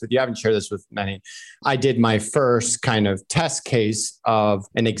shared this with you. I haven't shared this with many. I did my first kind of test case of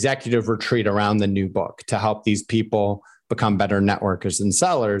an executive retreat around the new book to help these people become better networkers and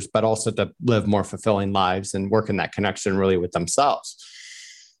sellers, but also to live more fulfilling lives and work in that connection really with themselves,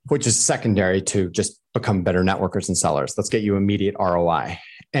 which is secondary to just become better networkers and sellers. Let's get you immediate ROI.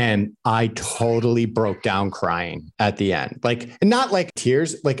 And I totally broke down crying at the end, like, not like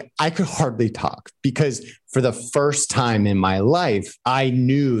tears, like I could hardly talk, because for the first time in my life, I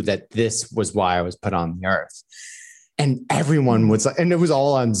knew that this was why I was put on the earth. And everyone was like, and it was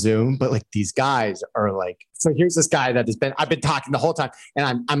all on Zoom, but like these guys are like, so here's this guy that I've been talking the whole time,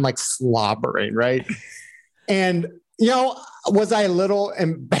 and I'm like slobbering, right? And was I a little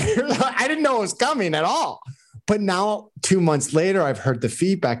embarrassed? I didn't know it was coming at all. But now 2 months later, I've heard the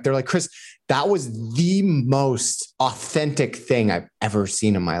feedback. They're like, Chris, that was the most authentic thing I've ever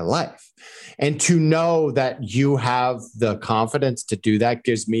seen in my life. And to know that you have the confidence to do that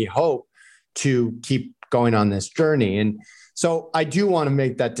gives me hope to keep going on this journey. And so I do want to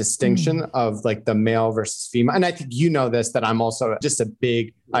make that distinction of like the male versus female. And I think you know this, that I'm also just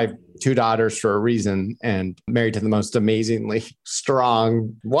I have 2 daughters for a reason and married to the most amazingly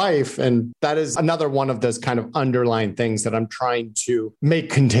strong wife. And that is another one of those kind of underlying things that I'm trying to make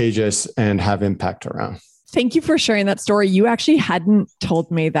contagious and have impact around. Thank you for sharing that story. You actually hadn't told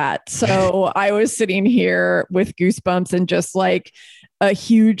me that. So I was sitting here with goosebumps and just like a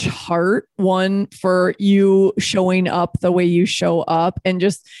huge heart, one, for you showing up the way you show up and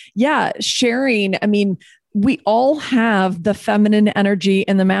just, sharing. I mean, we all have the feminine energy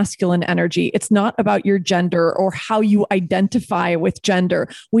and the masculine energy. It's not about your gender or how you identify with gender.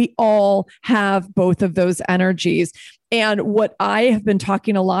 We all have both of those energies. And what I have been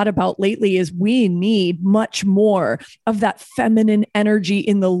talking a lot about lately is we need much more of that feminine energy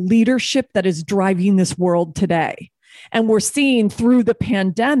in the leadership that is driving this world today. And we're seeing through the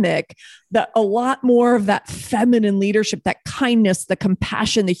pandemic that a lot more of that feminine leadership, that kindness, the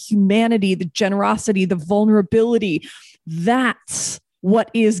compassion, the humanity, the generosity, the vulnerability, that's what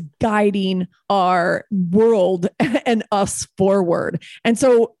is guiding our world and us forward. And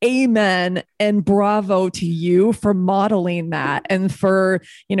so amen and bravo to you for modeling that and for,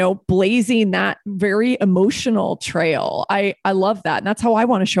 blazing that very emotional trail. I love that. And that's how I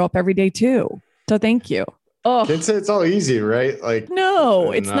want to show up every day too. So thank you. Oh, Kids say it's all easy, right?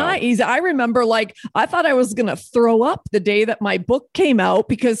 No, it's not easy. I remember I thought I was going to throw up the day that my book came out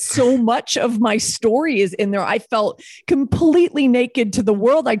because so much of my story is in there. I felt completely naked to the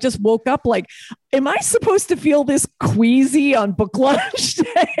world. I just woke up am I supposed to feel this queasy on book launch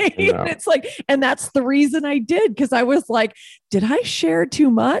day? No. And that's the reason I did, because I was like, did I share too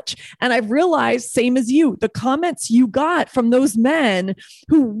much? And I've realized, same as you, the comments you got from those men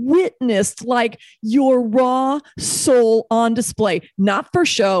who witnessed your raw soul on display, not for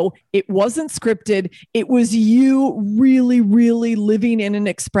show. It wasn't scripted. It was you really, really living in and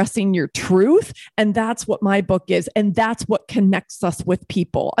expressing your truth. And that's what my book is. And that's what connects us with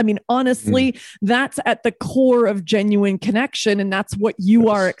people. I mean, honestly, that's at the core of genuine connection. And that's what you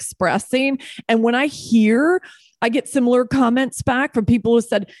are expressing. And when I get similar comments back from people who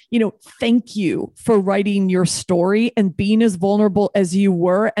said, thank you for writing your story and being as vulnerable as you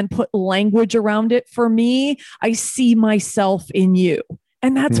were and put language around it for me. I see myself in you.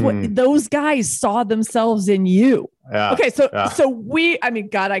 And that's what those guys saw themselves in you. Yeah. Okay. So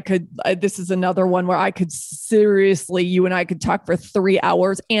this is another one where I could seriously, you and I could talk for 3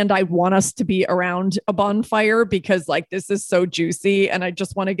 hours, and I want us to be around a bonfire because this is so juicy and I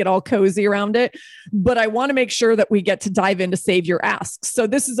just want to get all cozy around it. But I want to make sure that we get to dive into Save Your Asks. So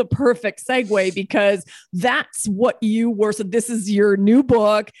this is a perfect segue because that's what you were. So this is your new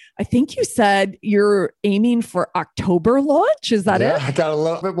book. I think you said you're aiming for October launch. Is that it? I got a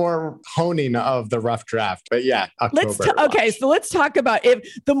little bit more honing of the rough draft, but yeah. So let's talk about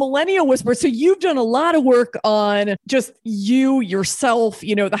the Millennial Whisperer. So you've done a lot of work on just yourself,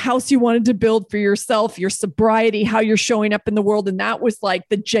 the house you wanted to build for yourself, your sobriety, how you're showing up in the world. And that was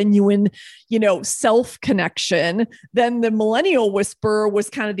the genuine, self connection. Then the Millennial Whisperer was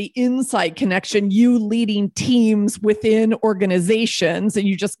kind of the inside connection, you leading teams within organizations. And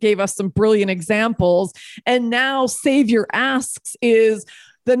you just gave us some brilliant examples. And now Save Your Asks is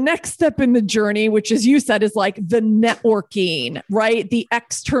the next step in the journey, which, as you said, is the networking, right? The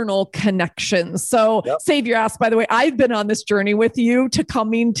external connections. So Save Your Ask, by the way, I've been on this journey with you to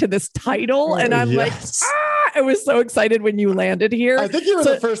coming to this title. And I'm I was so excited when you landed here. I think you were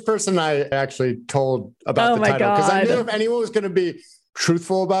the first person I actually told about the title. Because I knew if anyone was going to be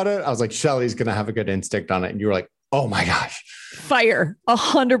truthful about it, I was like, Shelly's going to have a good instinct on it. And you were like, oh my gosh. Fire,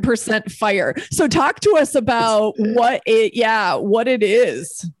 100% fire. So talk to us about what it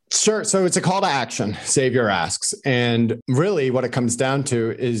is. Sure. So it's a call to action, Save Your Asks. And really what it comes down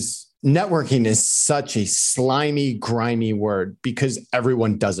to is networking is such a slimy, grimy word because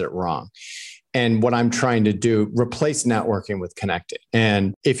everyone does it wrong. And what I'm trying to do, replace networking with connecting.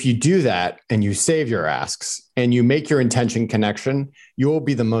 And if you do that and you save your asks and you make your intention connection, you will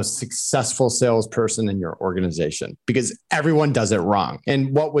be the most successful salesperson in your organization because everyone does it wrong.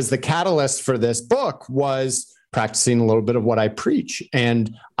 And what was the catalyst for this book was practicing a little bit of what I preach.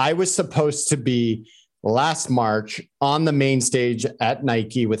 And I was supposed to be last March on the main stage at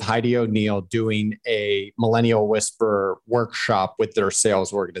Nike with Heidi O'Neill doing a Millennial Whisperer workshop with their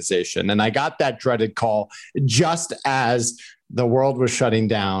sales organization. And I got that dreaded call just as the world was shutting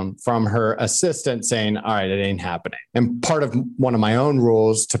down from her assistant saying, all right, it ain't happening. And part of one of my own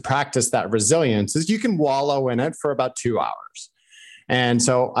rules to practice that resilience is you can wallow in it for about 2 hours. And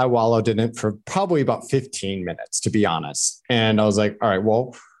so I wallowed in it for probably about 15 minutes, to be honest. And I was like, all right,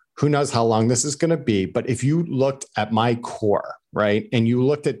 well, who knows how long this is going to be. But if you looked at my core, right, and you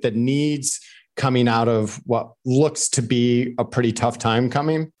looked at the needs coming out of what looks to be a pretty tough time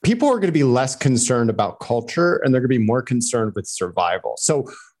coming, people are going to be less concerned about culture and they're going to be more concerned with survival. So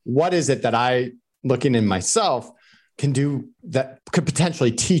what is it that I, looking in myself, can do that could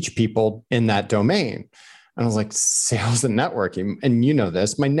potentially teach people in that domain? And I was like, sales and networking. And you know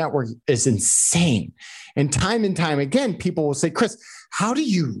this, my network is insane. And time again, people will say, Chris, how do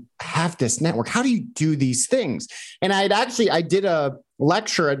you have this network? How do you do these things? And I did a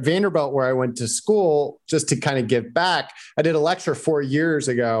lecture at Vanderbilt where I went to school just to kind of give back. I did a lecture 4 years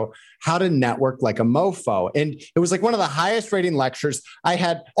ago, how to network like a mofo. And it was like one of the highest rating lectures. I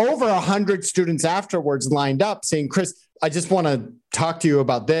had over 100 students afterwards lined up saying, Chris, I just want to talk to you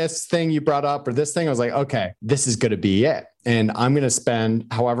about this thing you brought up or this thing. I was like, okay, this is going to be it. And I'm going to spend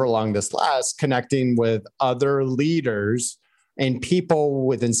however long this lasts connecting with other leaders and people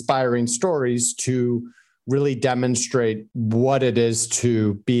with inspiring stories to really demonstrate what it is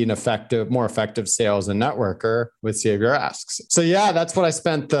to be an more effective sales and networker with Savior Asks. So yeah, that's what I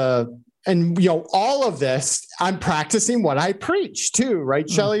spent all of this, I'm practicing what I preach too, right,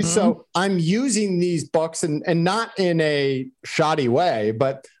 Shelley? Mm-hmm. So I'm using these books and not in a shoddy way,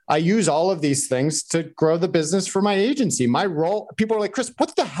 but I use all of these things to grow the business for my agency. My role, people are like, Chris,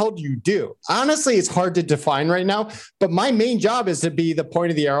 what the hell do you do? Honestly, it's hard to define right now, but my main job is to be the point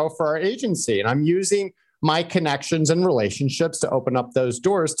of the arrow for our agency. And I'm using my connections and relationships to open up those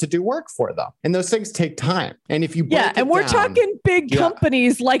doors to do work for them. And those things take time. And if you we're talking big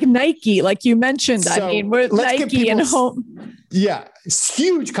companies like Nike, like you mentioned. So I mean, we're Nike and home. Yeah, it's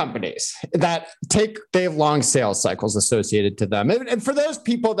huge companies that they have long sales cycles associated to them. And for those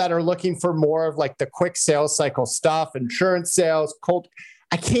people that are looking for more of like the quick sales cycle stuff, insurance sales,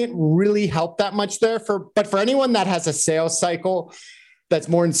 I can't really help that much there. But for anyone that has a sales cycle that's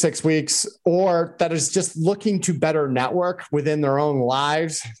more than 6 weeks, or that is just looking to better network within their own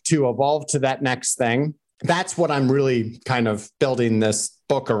lives to evolve to that next thing. That's what I'm really kind of building this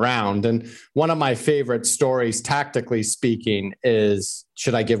book around. And one of my favorite stories, tactically speaking, is, do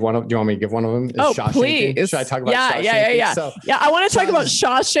you want me to give one of them? Oh, please. Should I talk about Shawshanking? Yeah. So, I want to talk about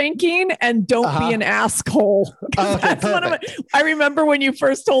Shawshanking and don't be an asshole. Okay, I remember when you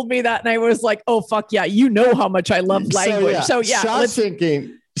first told me that and I was like, oh, fuck yeah. You know how much I love language.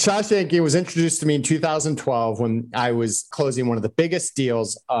 Shawshanking was introduced to me in 2012 when I was closing one of the biggest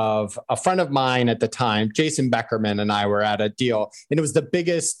deals of a friend of mine at the time. Jason Beckerman and I were at a deal, and it was the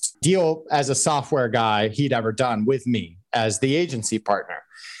biggest deal as a software guy he'd ever done with me as the agency partner.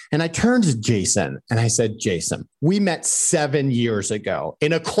 And I turned to Jason and I said, Jason, we met 7 years ago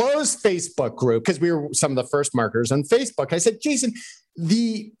in a closed Facebook group because we were some of the first marketers on Facebook. I said, Jason,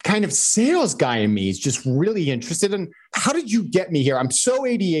 the kind of sales guy in me is just really interested in how did you get me here? I'm so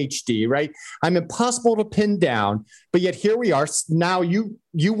ADHD, right? I'm impossible to pin down, but yet here we are. Now you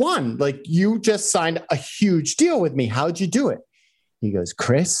won. Like you just signed a huge deal with me. How'd you do it? He goes,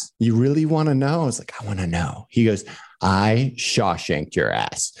 Chris, you really want to know? I was like, I want to know. He goes, I Shawshanked your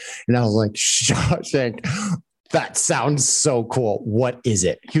ass. And I was like, Shawshank, that sounds so cool. What is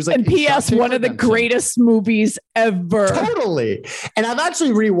it? He was like, and P.S. one of the greatest movies ever. Totally. And I've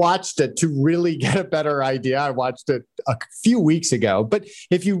actually rewatched it to really get a better idea. I watched it a few weeks ago. But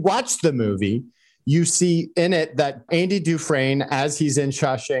if you watch the movie, you see in it that Andy Dufresne, as he's in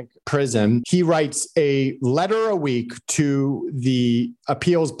Shawshank prison, he writes a letter a week to the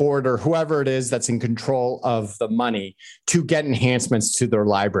appeals board or whoever it is that's in control of the money to get enhancements to their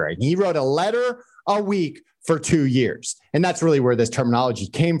library. He wrote a letter a week for 2 years. And that's really where this terminology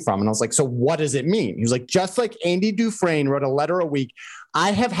came from. And I was like, so what does it mean? He was like, just like Andy Dufresne wrote a letter a week,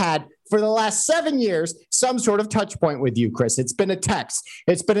 I have had for the last 7 years, some sort of touch point with you, Chris. It's been a text.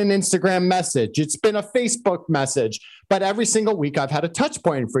 It's been an Instagram message. It's been a Facebook message. But every single week I've had a touch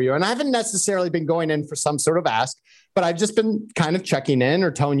point for you. And I haven't necessarily been going in for some sort of ask, but I've just been kind of checking in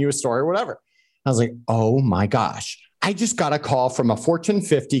or telling you a story or whatever. I was like, oh my gosh. I just got a call from a Fortune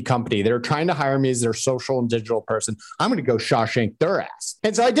 50 company. They're trying to hire me as their social and digital person. I'm going to go Shawshank their ass.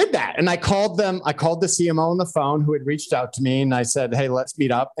 And so I did that. And I called them. I called the CMO on the phone who had reached out to me. And I said, hey, let's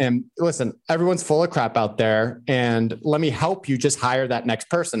meet up. And listen, everyone's full of crap out there. And let me help you just hire that next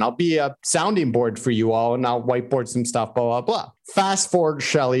person. I'll be a sounding board for you all. And I'll whiteboard some stuff, blah, blah, blah. Fast forward,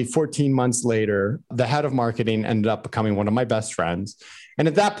 Shelley, 14 months later, the head of marketing ended up becoming one of my best friends. And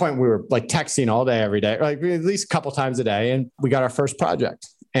at that point, we were like texting all day, every day, like at least a couple times a day. And we got our first project.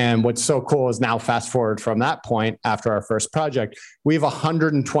 And what's so cool is now fast forward from that point, after our first project, we have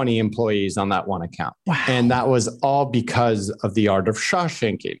 120 employees on that one account. Wow. And that was all because of the art of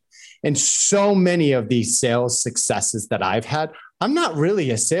Shawshanking. And so many of these sales successes that I've had, I'm not really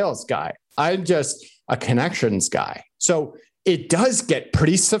a sales guy. I'm just a connections guy. So it does get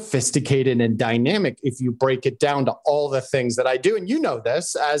pretty sophisticated and dynamic if you break it down to all the things that I do. And you know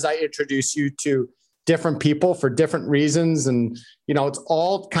this, as I introduce you to different people for different reasons. And, it's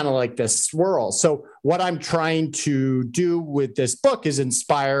all kind of like this swirl. So what I'm trying to do with this book is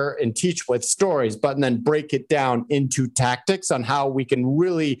inspire and teach with stories, but then break it down into tactics on how we can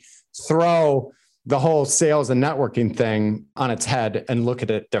really throw the whole sales and networking thing on its head and look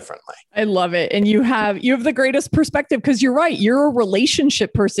at it differently. I love it. And you have the greatest perspective, because you're right. You're a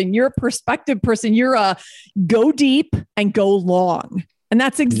relationship person. You're a perspective person. You're a go deep and go long. And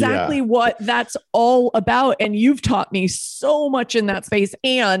that's exactly what that's all about. And you've taught me so much in that space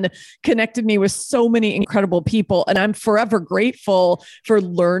and connected me with so many incredible people. And I'm forever grateful for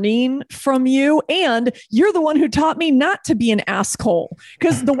learning from you. And you're the one who taught me not to be an asshole.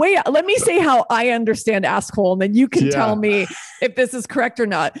 Because let me say how I understand asshole, and then you can tell me if this is correct or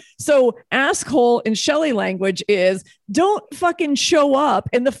not. So asshole in Shelley language is don't fucking show up.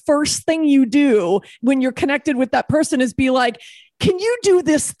 And the first thing you do when you're connected with that person is be like, can you do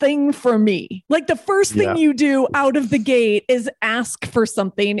this thing for me? Like the first thing you do out of the gate is ask for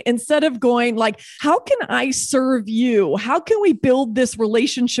something instead of going like, how can I serve you? How can we build this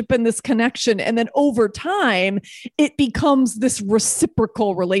relationship and this connection? And then over time, it becomes this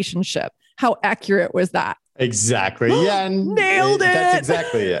reciprocal relationship. How accurate was that? Exactly. Yeah. And nailed it. That's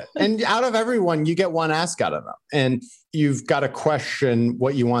exactly it. And out of everyone, you get one ask out of them. And you've got to question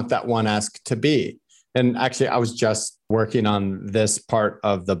what you want that one ask to be. And actually, I was just working on this part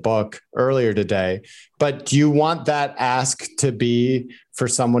of the book earlier today. But do you want that ask to be for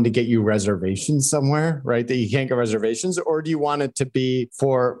someone to get you reservations somewhere, right? That you can't get reservations? Or do you want it to be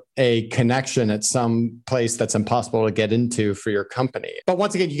for a connection at some place that's impossible to get into for your company? But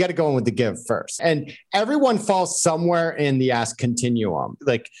once again, you got to go in with the give first. And everyone falls somewhere in the ask continuum.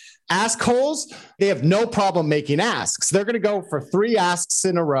 Like ask holes, they have no problem making asks. They're going to go for 3 asks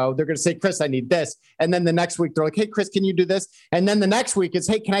in a row. They're going to say, Chris, I need this. And then the next week they're like, hey, Chris, can you do this? And then the next week it's,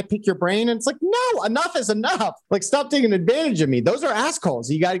 hey, can I pick your brain? And it's like, no, enough is enough. Like, stop taking advantage of me. Those are ask holes.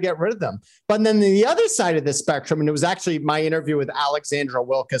 You got to get rid of them. But then the other side of the spectrum, and it was actually my interview with Alexandra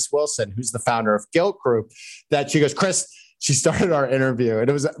Wilkes-Wilson, who's the founder of Gilt Group, that she goes, Chris, she started our interview, and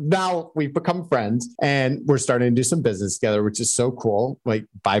it was, now we've become friends and we're starting to do some business together, which is so cool. Like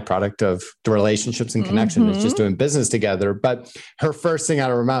byproduct of the relationships and connection is just doing business together. But her first thing out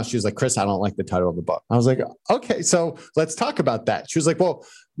of her mouth, she was like, Chris, I don't like the title of the book. I was like, okay, so let's talk about that. She was like, well,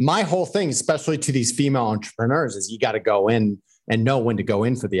 my whole thing, especially to these female entrepreneurs, is you got to go in and know when to go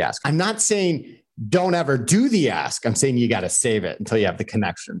in for the ask. I'm not saying don't ever do the ask. I'm saying you got to save it until you have the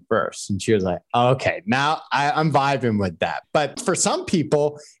connection first. And she was like, okay, now I'm vibing with that. But for some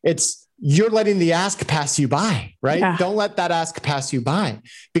people, it's you're letting the ask pass you by, right? Yeah. Don't let that ask pass you by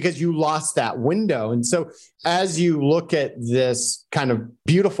because you lost that window. And so as you look at this kind of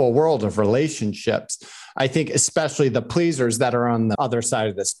beautiful world of relationships, I think especially the pleasers that are on the other side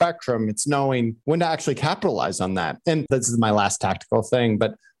of the spectrum, it's knowing when to actually capitalize on that. And this is my last tactical thing,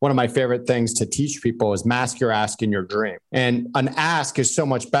 but one of my favorite things to teach people is mask your ask in your dream. And an ask is so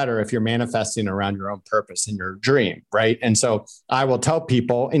much better if you're manifesting around your own purpose in your dream, right? And so I will tell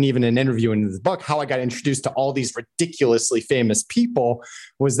people, and even in interviewing in the book, how I got introduced to all these ridiculously famous people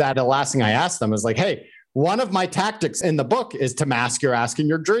was that the last thing I asked them was like, hey, one of my tactics in the book is to mask your ask in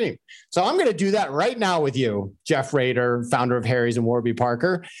your dream. So I'm going to do that right now with you, Jeff Rader, founder of Harry's and Warby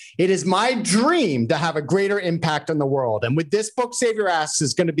Parker. It is my dream to have a greater impact on the world. And with this book, Save Your Ask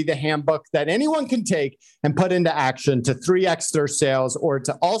is going to be the handbook that anyone can take and put into action to 3x their sales or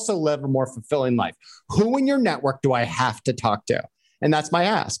to also live a more fulfilling life. Who in your network do I have to talk to? And that's my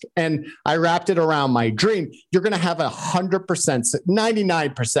ask. And I wrapped it around my dream. You're going to have 100%,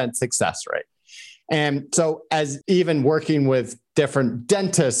 99% success rate. And so as even working with different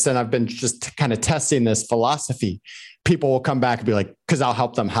dentists, and I've been just kind of testing this philosophy, people will come back and be like, because I'll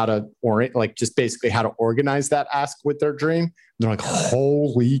help them how to, just basically how to organize that ask with their dream. And they're like,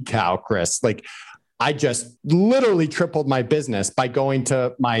 holy cow, Chris, like I just literally tripled my business by going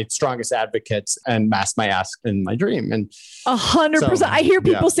to my strongest advocates and mask my ask in my dream. And 100%. So, I hear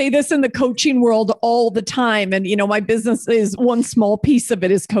people say this in the coaching world all the time. And, my business is one small piece of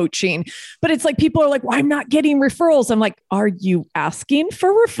it is coaching, but it's like, people are like, well, I'm not getting referrals. I'm like, are you asking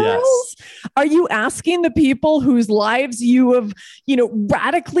for referrals? Yes. Are you asking the people whose lives you have,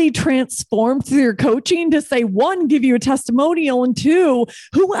 radically transformed through your coaching to say, 1, give you a testimonial, and 2,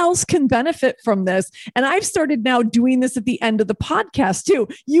 who else can benefit from this? And I've started now doing this at the end of the podcast too.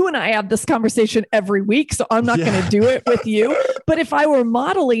 You and I have this conversation every week, so I'm not going to do it with you. But if I were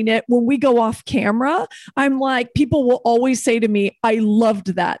modeling it when we go off camera, I'm like, people will always say to me, I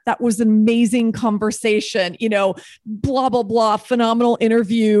loved that. That was an amazing conversation, blah, blah, blah, phenomenal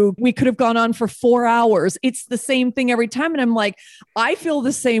interview. We could have gone on for 4 hours. It's the same thing every time. And I'm like, I feel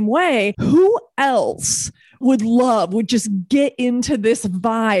the same way. Who else would just get into this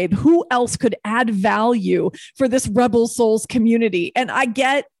vibe? Who else could add value for this Rebel Souls community? And I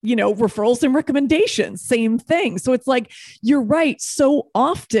get, referrals and recommendations, same thing. So it's like, you're right. So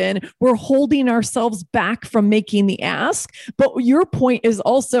often we're holding ourselves back from making the ask. But your point is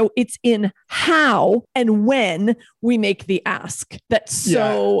also it's in how and when we make the ask that's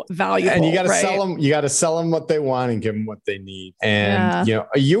so valuable. And you got to sell them. You got to sell them what they want and give them what they need. And,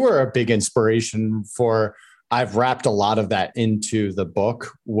 you were a big inspiration for, I've wrapped a lot of that into the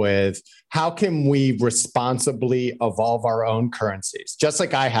book with how can we responsibly evolve our own currencies? Just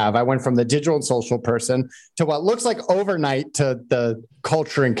like I went from the digital and social person to what looks like overnight to the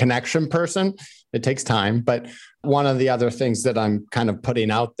culture and connection person. It takes time. But one of the other things that I'm kind of putting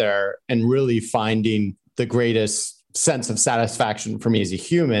out there and really finding the greatest sense of satisfaction for me as a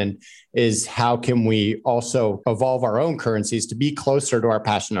human is how can we also evolve our own currencies to be closer to our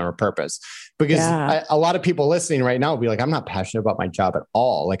passion and our purpose? Because a lot of people listening right now will be like, I'm not passionate about my job at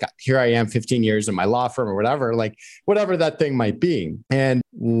all. Like here I am 15 years in my law firm or whatever, like whatever that thing might be. And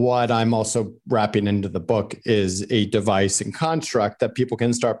what I'm also wrapping into the book is a device and construct that people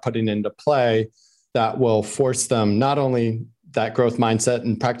can start putting into play that will force them not only that growth mindset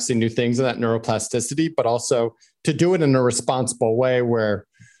and practicing new things and that neuroplasticity, but also to do it in a responsible way where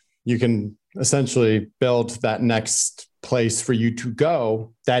you can essentially build that next place for you to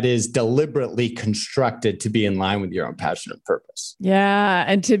go that is deliberately constructed to be in line with your own passion and purpose. Yeah.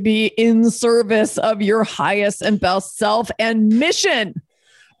 And to be in service of your highest and best self and mission.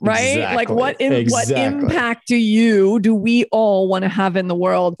 Right? Exactly. Like what impact do we all want to have in the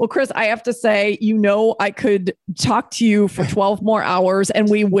world? Well, Chris, I have to say, I could talk to you for 12 more hours and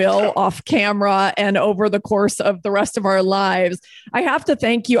we will off camera and over the course of the rest of our lives. I have to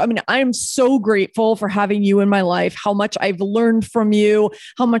thank you. I mean, I'm so grateful for having you in my life, how much I've learned from you,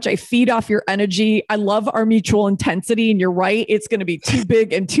 how much I feed off your energy. I love our mutual intensity. And you're right. It's going to be too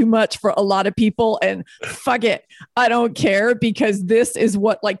big and too much for a lot of people. And fuck it. I don't care because this is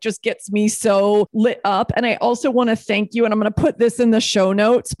what just gets me so lit up. And I also want to thank you, and I'm going to put this in the show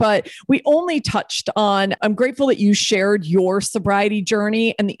notes, but we only touched on, I'm grateful that you shared your sobriety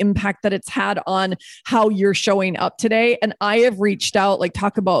journey and the impact that it's had on how you're showing up today. And I have reached out,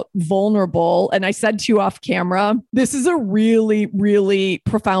 talk about vulnerable. And I said to you off camera, this is a really, really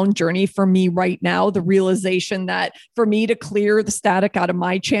profound journey for me right now. The realization that for me to clear the static out of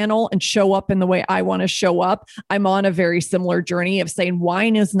my channel and show up in the way I want to show up, I'm on a very similar journey of saying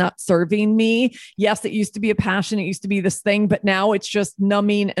wine is not serving me. Yes, it used to be a passion. It used to be this thing, but now it's just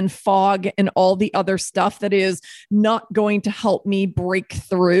numbing and fog and all the other stuff that is not going to help me break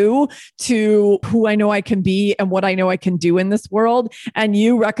through to who I know I can be and what I know I can do in this world. And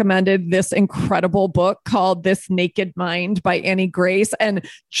you recommended this incredible book called This Naked Mind by Annie Grace. And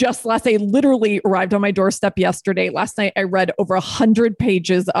just I literally arrived on my doorstep yesterday. Last night, I read over 100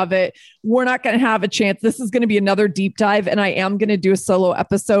 pages of it. We're not going to have a chance. This is going to be another deep dive. And I am going to do a solo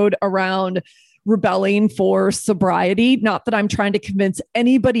episode around rebelling for sobriety. Not that I'm trying to convince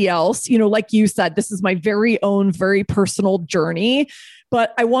anybody else, like you said, this is my very own, very personal journey.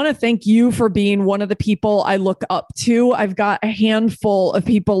 But I want to thank you for being one of the people I look up to. I've got a handful of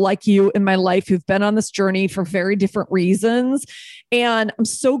people like you in my life who've been on this journey for very different reasons. And I'm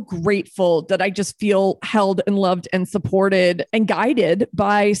so grateful that I just feel held and loved and supported and guided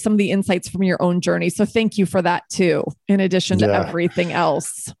by some of the insights from your own journey. So thank you for that too, in addition to everything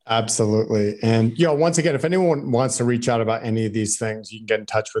else. Absolutely. And, once again, if anyone wants to reach out about any of these things, you can get in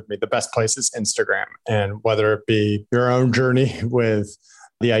touch with me. The best place is Instagram. And whether it be your own journey with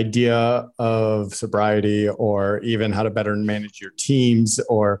the idea of sobriety or even how to better manage your teams,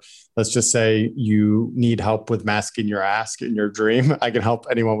 or let's just say you need help with masking your ask in your dream, I can help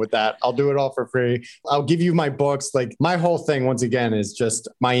anyone with that. I'll do it all for free. I'll give you my books. My whole thing, once again, is just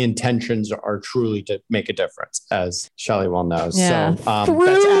my intentions are truly to make a difference, as Shelley well knows. Yeah. So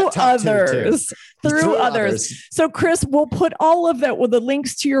through others. Through others. So Chris, we'll put all of that with the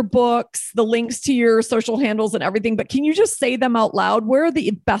links to your books, the links to your social handles and everything, but can you just say them out loud? Where are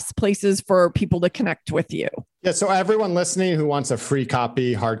the best places for people to connect with you? Yeah. So everyone listening who wants a free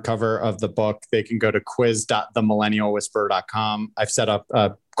copy, hardcover of the book, they can go to quiz.themillennialwhisperer.com. I've set up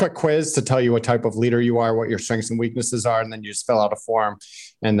a quick quiz to tell you what type of leader you are, what your strengths and weaknesses are. And then you just fill out a form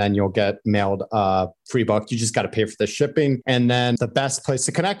and then you'll get mailed a free book. You just got to pay for the shipping. And then the best place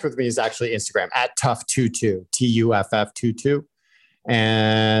to connect with me is actually Instagram at Tuff22, TUFF22.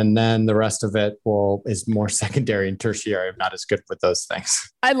 And then the rest of it is more secondary and tertiary. I'm not as good with those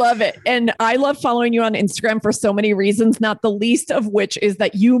things. I love it. And I love following you on Instagram for so many reasons, not the least of which is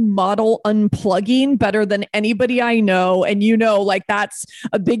that you model unplugging better than anybody I know. And like that's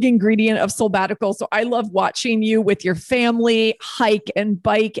a big ingredient of Soulbatical. So I love watching you with your family, hike and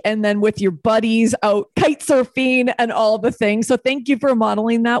bike, and then with your buddies out kite surfing and all the things. So thank you for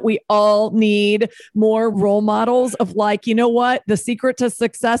modeling that. We all need more role models of like, you know what? The secret to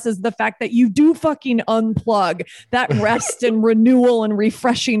success is the fact that you do fucking unplug. That rest and renewal and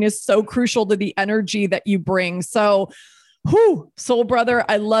refreshing is so crucial to the energy that you bring. So, soul brother,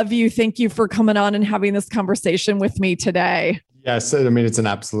 I love you. Thank you for coming on and having this conversation with me today. Yes. I mean, it's an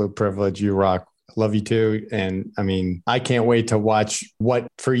absolute privilege. You rock. Love you too. And I mean, I can't wait to watch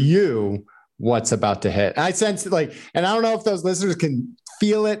what's about to hit. I sense and I don't know if those listeners can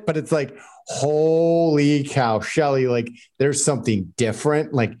feel it, but it's like, holy cow, Shelly, like there's something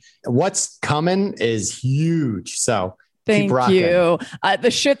different. Like what's coming is huge. So thank you.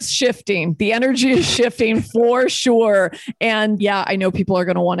 The shit's shifting. The energy is shifting for sure. And yeah, I know people are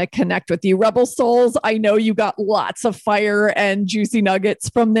going to want to connect with you. Rebel Souls, I know you got lots of fire and juicy nuggets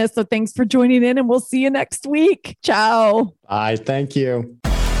from this. So thanks for joining in and we'll see you next week. Ciao. Bye. Thank you.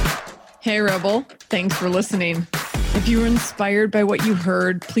 Hey, Rebel. Thanks for listening. If you were inspired by what you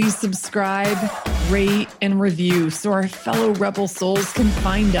heard, please subscribe, rate, and review so our fellow Rebel Souls can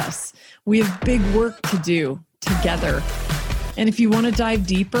find us. We have big work to do together. And if you want to dive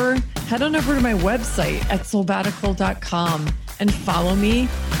deeper, head on over to my website at soulbatical.com and follow me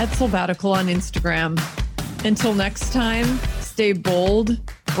at Soulbatical on Instagram. Until next time, stay bold,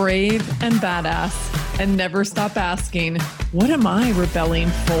 brave, and badass, and never stop asking, what am I rebelling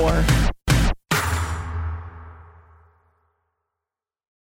for?